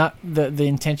 not the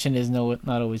intention is not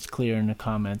always clear in the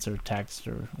comments or text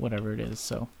or whatever it is.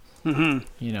 So,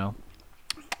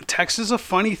 text is a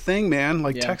funny thing, man.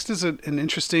 Like text is an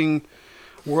interesting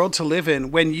world to live in.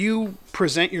 When you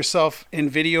present yourself in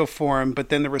video form, but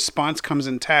then the response comes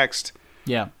in text.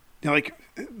 Yeah. Like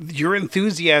your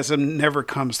enthusiasm never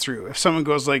comes through. If someone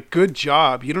goes like, good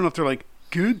job, you don't know if they're like,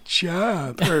 good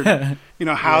job, or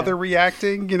how they're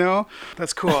reacting,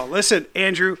 that's cool. Listen,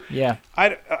 Andrew,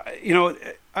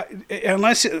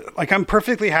 unless like, I'm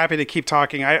perfectly happy to keep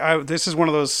talking. This is one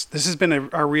of those, this has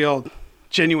been a real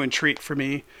genuine treat for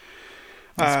me.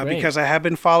 Because I have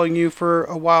been following you for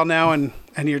a while now, and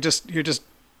you're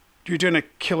doing a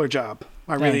killer job.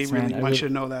 I really want you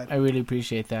to know that. I really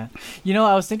appreciate that.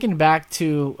 I was thinking back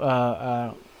to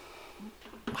how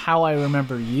I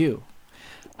remember you.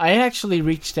 I actually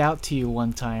reached out to you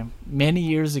one time, many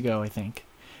years ago, I think,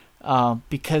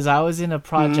 because I was in a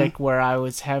project where I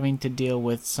was having to deal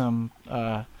with some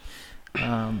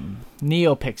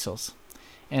NeoPixels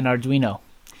and Arduino.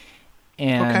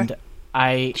 And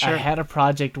I had a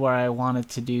project where I wanted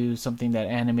to do something that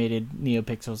animated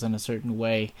NeoPixels in a certain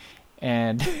way.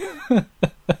 And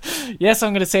yes,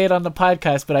 I'm going to say it on the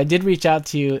podcast, but I did reach out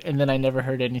to you, and then I never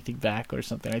heard anything back or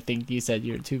something. I think you said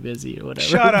you were too busy or whatever.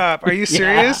 Shut up. Are you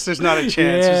serious? Yeah. There's not a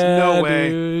chance. There's no way.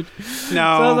 Dude. No. So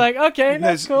I was like, okay,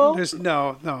 that's cool. There's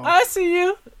no. I see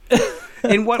you.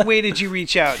 In what way did you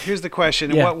reach out? Here's the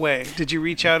question. In what way? Did you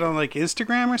reach out on like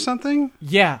Instagram or something?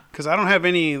 Yeah. Because I don't have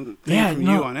anything from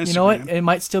you on Instagram. You know what? It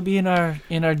might still be in our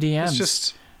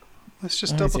DMs. Let's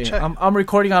just double check. I'm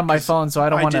recording on my phone, so I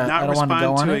don't want to. I don't want to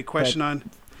go on to it. A question on.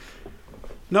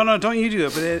 No, don't you do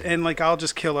it. But I'll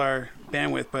just kill our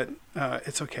bandwidth. But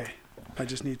it's okay. I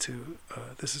just need to.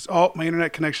 My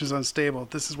internet connection is unstable.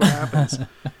 This is what happens.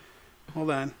 Hold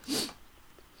on.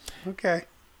 Okay.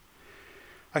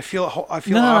 I feel awful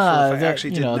if I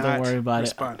actually did not don't worry about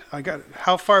respond.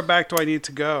 How far back do I need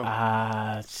to go?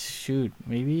 Shoot,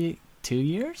 maybe 2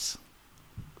 years.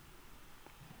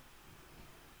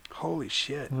 Holy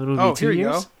shit! Here you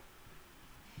go.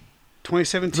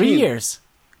 2017. 3 years.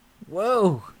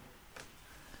 Whoa.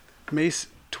 May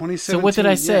 2017. So what did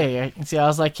I say? I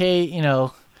was like, hey,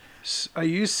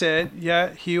 you said,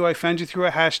 Hugh, I found you through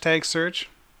a hashtag search.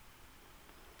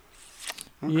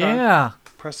 Okay. Yeah.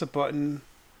 Press a button.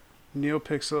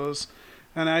 NeoPixels,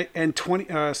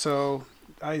 so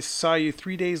I saw you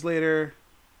 3 days later,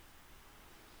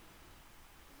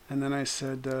 and then I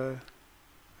said,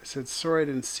 sorry, I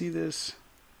didn't see this.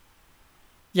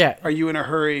 Yeah. Are you in a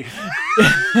hurry?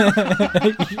 Yeah.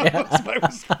 That's my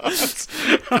response.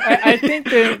 I think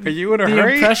are you in a hurry?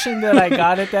 The impression that I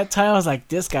got at that time, I was like,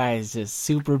 this guy is just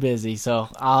super busy. So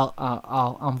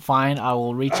I'm fine. I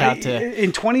will reach out to.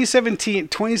 In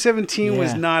 2017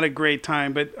 was not a great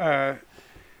time, but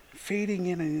fading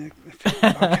in.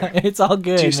 Okay. It's all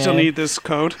good. Do you still need this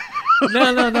code?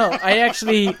 No. I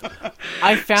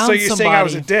found. So you're somebody. saying I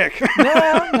was a dick?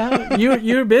 No.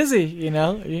 You're busy.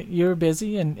 You're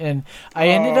busy, and I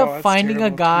ended up finding a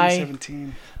guy.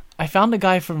 I found a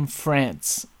guy from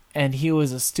France, and he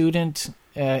was a student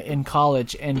in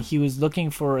college, and he was looking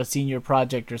for a senior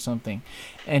project or something,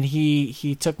 and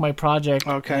he took my project,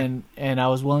 and I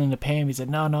was willing to pay him. He said,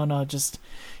 no, just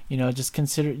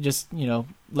consider,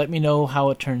 let me know how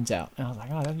it turns out. And I was like,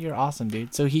 oh, you're awesome,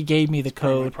 dude. So he gave me the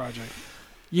code. Project.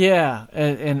 Yeah,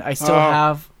 and I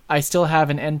still have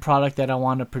an end product that I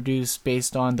want to produce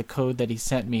based on the code that he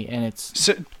sent me, and it's.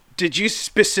 So, did you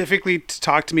specifically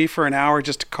talk to me for an hour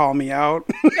just to call me out?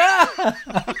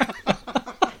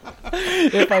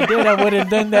 If I did, I would have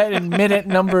done that in minute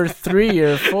number 3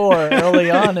 or 4 early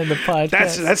on in the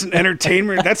podcast. That's an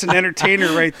entertainer. That's an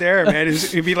entertainer right there, man.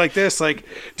 It'd be like this: like,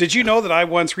 did you know that I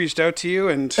once reached out to you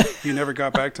and you never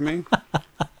got back to me?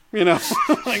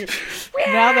 Like,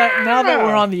 now that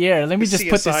we're on the air, let me just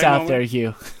put this out there,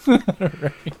 Hugh.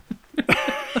 Right.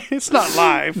 It's not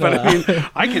live, but I mean,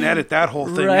 I can edit that whole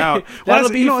thing out. That'll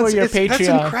be for your Patreon. That's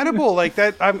incredible. Like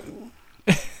that, I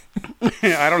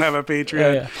don't have a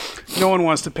Patreon. Yeah. No one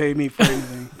wants to pay me for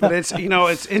anything. But it's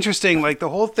it's interesting. Like the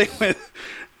whole thing with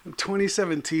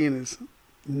 2017 is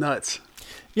nuts.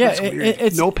 Yeah,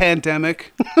 it's no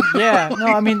pandemic. Yeah, no,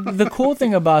 I mean the cool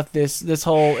thing about this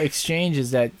whole exchange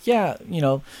is that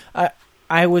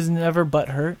I was never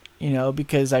butthurt,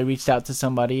 because I reached out to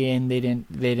somebody and they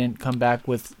didn't come back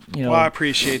with Well, I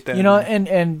appreciate that.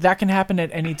 And that can happen at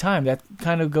any time. That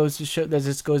kind of goes to show that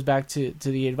this goes back to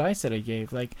the advice that I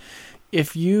gave. Like,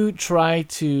 if you try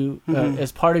to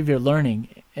as part of your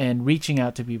learning and reaching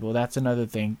out to people, that's another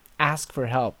thing. Ask for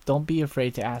help. Don't be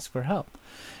afraid to ask for help.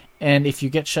 And if you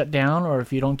get shut down or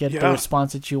if you don't get the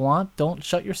response that you want, don't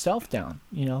shut yourself down.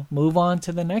 Move on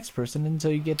to the next person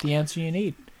until you get the answer you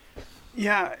need.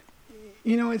 Yeah.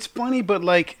 It's funny, but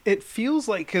like, it feels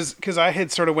like, cause I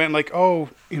had sort of went like, oh,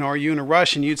 are you in a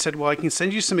rush? And you'd said, well, I can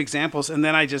send you some examples. And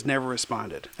then I just never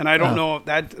responded. And I don't know,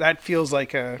 that feels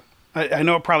like I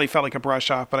know it probably felt like a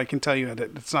brush off, but I can tell you that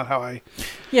it's not how I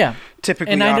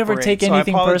typically and I operate. never take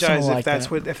anything personal like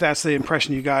that. If that's the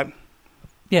impression you got.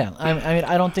 Yeah, I mean,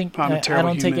 I don't think I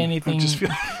don't take anything.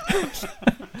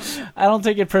 I don't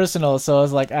take it personal. So I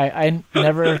was like, I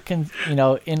never can.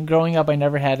 In growing up, I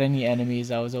never had any enemies.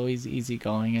 I was always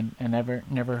easygoing and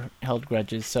never held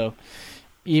grudges. So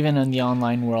even in the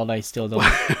online world, I still don't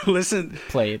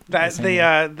play it. That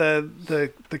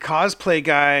the cosplay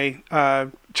guy,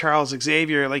 Charles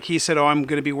Xavier, like he said, oh, I'm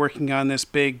going to be working on this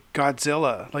big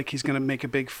Godzilla. Like he's going to make a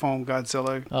big foam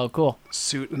Godzilla. Oh, cool.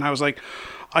 Suit, and I was like,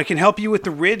 I can help you with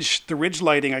the ridge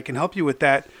lighting. I can help you with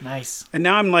that. Nice. And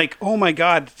now I'm like, oh my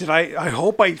God, I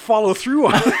hope I follow through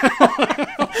on that.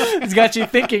 It's got you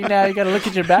thinking now. You got to look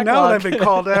at your backlog. Now that I've been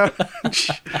called out,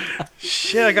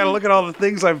 shit, I got to look at all the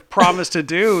things I've promised to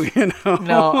do,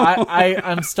 No,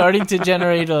 I'm starting to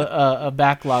generate a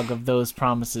backlog of those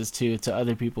promises to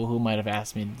other people who might have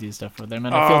asked me to do stuff for them.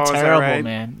 And I feel terrible, right?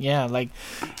 Man. Yeah, like,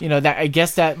 that I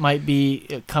guess that might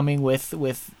be coming with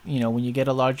when you get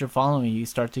a larger following, you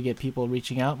start to get people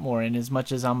reaching out more. And as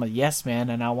much as I'm a yes man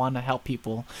and I want to help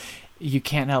people, you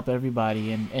can't help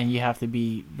everybody, and you have to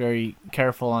be very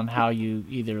careful on how you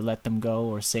either let them go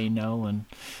or say no. And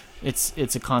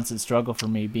it's a constant struggle for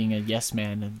me being a yes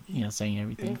man and saying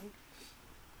everything.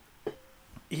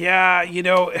 Yeah,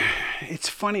 it's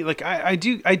funny. Like I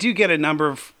do get a number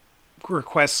of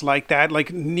requests like that, like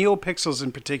NeoPixels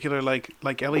in particular, like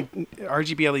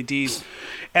RGB LEDs.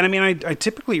 And I mean, I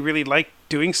typically really like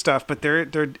doing stuff, but there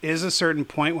is a certain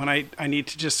point when I need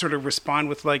to just sort of respond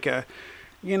with like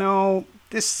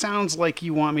this sounds like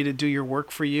you want me to do your work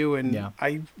for you, and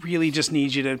I really just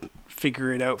need you to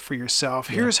figure it out for yourself.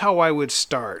 Here's how I would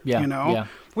start,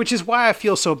 which is why I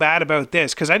feel so bad about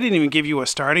this, because I didn't even give you a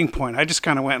starting point. I just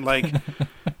kind of went like,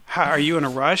 are you in a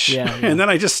rush? Yeah. And then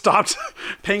I just stopped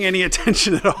paying any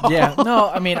attention at all. Yeah, no,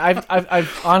 I mean, I've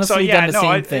honestly done the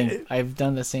same thing. I've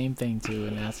done the same thing too,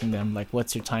 and asking them like,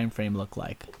 what's your time frame look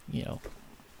like?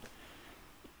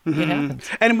 It happens.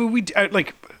 And we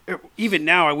like, even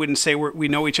now, I wouldn't say we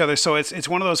know each other. So it's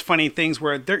one of those funny things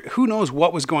where who knows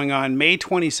what was going on May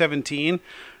 2017.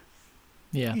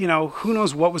 Yeah. Who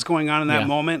knows what was going on in that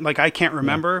moment? Like, I can't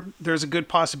remember. Yeah. There's a good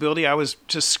possibility I was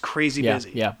just crazy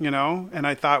busy. Yeah. And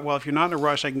I thought, well, if you're not in a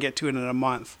rush, I can get to it in a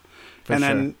month.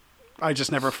 Then I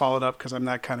just never followed up because I'm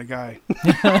that kind of guy.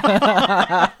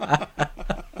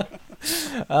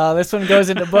 This one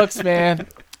goes into books, man.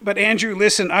 But Andrew,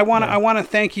 listen, I want to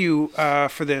thank you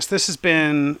for this. This has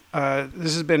been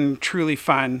truly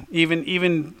fun.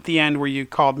 Even the end where you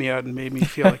called me out and made me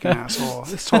feel like an asshole.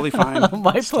 It's totally fine.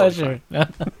 My pleasure. The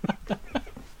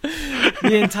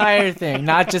entire thing,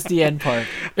 not just the end part.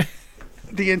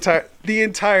 The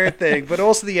entire thing, but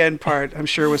also the end part, I'm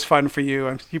sure was fun for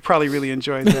you. You probably really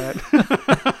enjoyed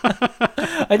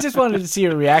that. I just wanted to see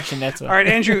your reaction. That's all. All right,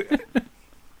 Andrew.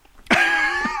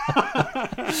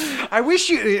 I wish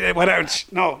you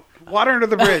water under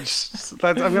the bridge.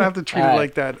 I'm gonna have to treat it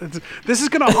like that. This is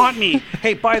gonna haunt me.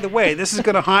 Hey, by the way, this is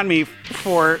gonna haunt me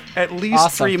for at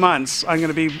least 3 months. I'm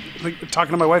gonna be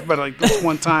talking to my wife about it, like this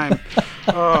one time.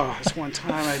 This one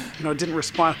time I didn't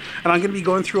respond, and I'm gonna be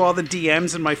going through all the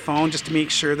DMs in my phone just to make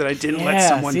sure that I didn't let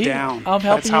someone down. I'm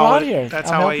helping you out here. That's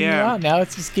how I am. Now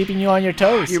it's just keeping you on your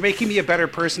toes. You're making me a better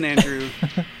person, Andrew.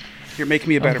 You're making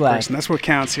me a better person. That's what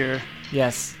counts here.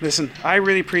 Yes. Listen, I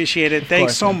really appreciate it.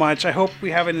 Thanks so much. I hope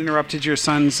we haven't interrupted your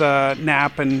son's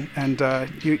nap, and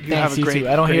you have a great. Too.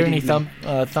 I don't hear any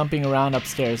thumping around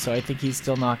upstairs, so I think he's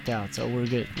still knocked out. So we're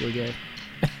good. We're good.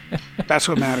 That's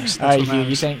what matters. All right, Hugh.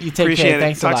 You take appreciate care. It.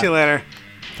 Thanks Talk a lot. to you later.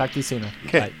 Talk to you sooner.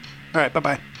 Okay. Bye. All right.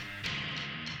 Bye-bye.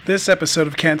 This episode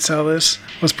of Can't Sell This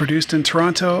was produced in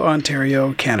Toronto,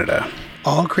 Ontario, Canada.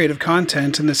 All creative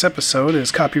content in this episode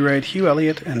is copyright Hugh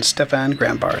Elliott and Stefan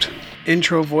Grambart.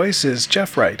 Intro voice is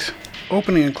Jeff Wright.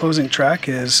 Opening and closing track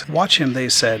is Watch Him, They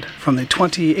Said, from the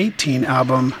 2018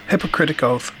 album Hippocratic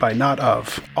Oath by Not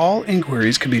Of. All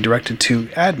inquiries can be directed to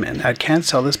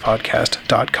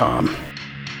admin@can'tsellthispodcast.com.